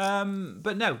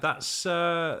 But no, that's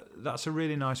a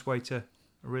really nice way to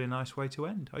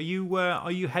end. Are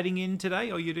you heading in today?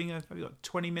 Have you got a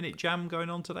 20-minute jam going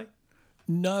on today?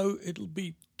 No, it'll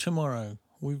be tomorrow.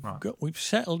 We've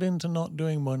settled into not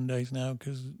doing Mondays now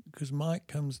because Mike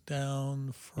comes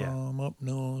down from up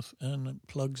north and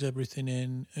plugs everything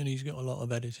in, and he's got a lot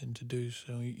of editing to do.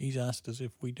 So he's asked us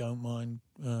if we don't mind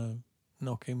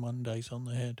knocking Mondays on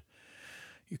the head.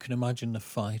 You can imagine the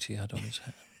fight he had on his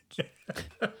hands.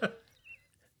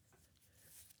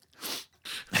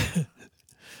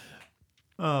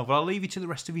 Oh, well, I'll leave you to the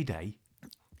rest of your day.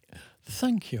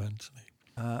 Thank you, Anthony.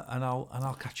 And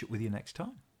I'll catch up with you next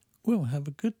time. Well, have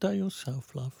a good day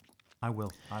yourself, love. I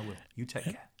will. You take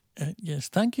care. Yes,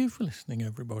 thank you for listening,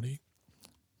 everybody.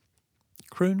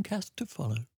 Crooncast to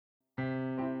follow.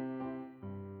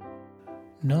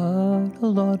 Not a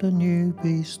lot of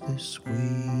newbies this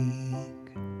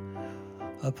week,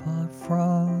 apart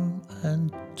from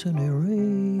Anthony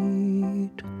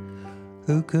Reid,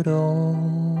 who could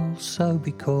also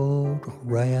be called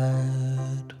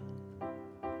Rayad.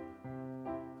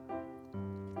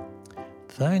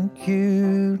 Thank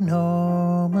you,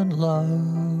 Norman Lowe.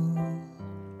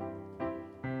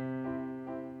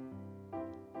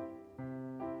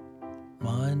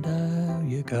 Mind how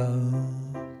you go.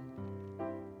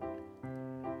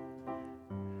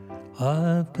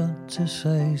 I've got to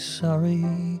say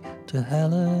sorry to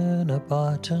Helena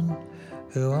Barton,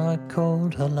 who I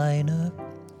called Helena,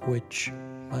 which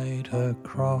made her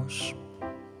cross.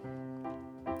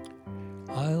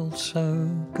 I also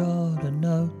got a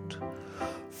note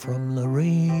from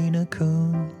Lorena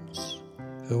Coons,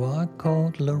 who I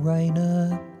called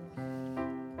Lorena,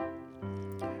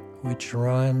 which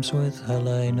rhymes with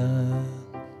Helena,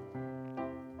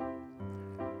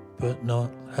 but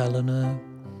not Helena.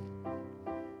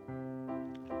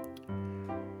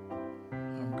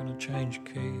 I'm going to change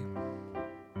key.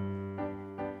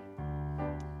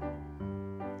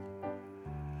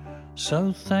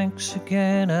 So thanks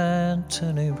again,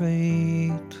 Anthony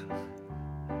Reid,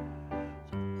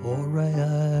 or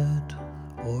Rayad,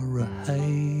 or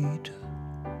Rahaid,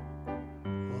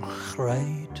 or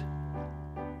Chraid.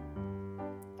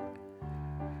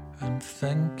 And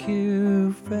thank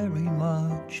you very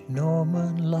much,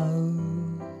 Norman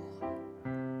Lowe,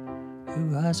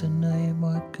 who has a name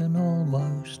I can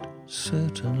almost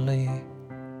certainly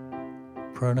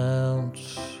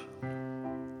pronounce.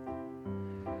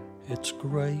 It's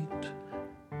great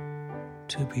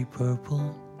to be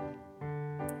purple.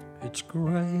 It's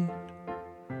great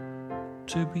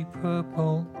to be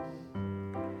purple.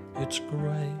 It's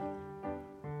great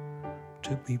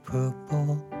to be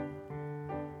purple.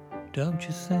 Don't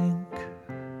you think?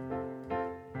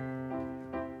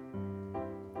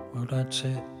 Well, that's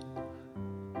it.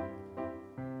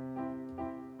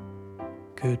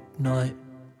 Good night.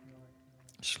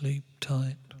 Sleep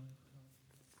tight.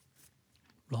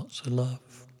 Lots of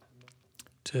love.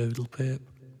 Toodle pip.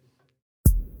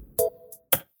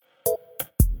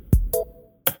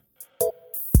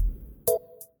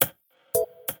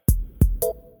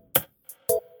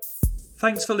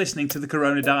 Thanks for listening to the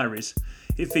Corona Diaries.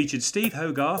 It featured Steve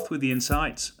Hogarth with the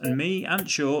insights and me, Ant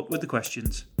Short, with the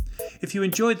questions. If you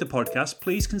enjoyed the podcast,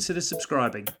 please consider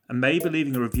subscribing and maybe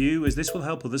leaving a review, as this will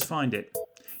help others find it.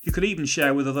 You could even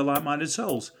share with other like-minded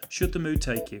souls, should the mood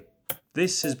take you.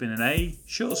 This has been an A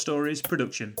Short Stories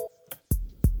production.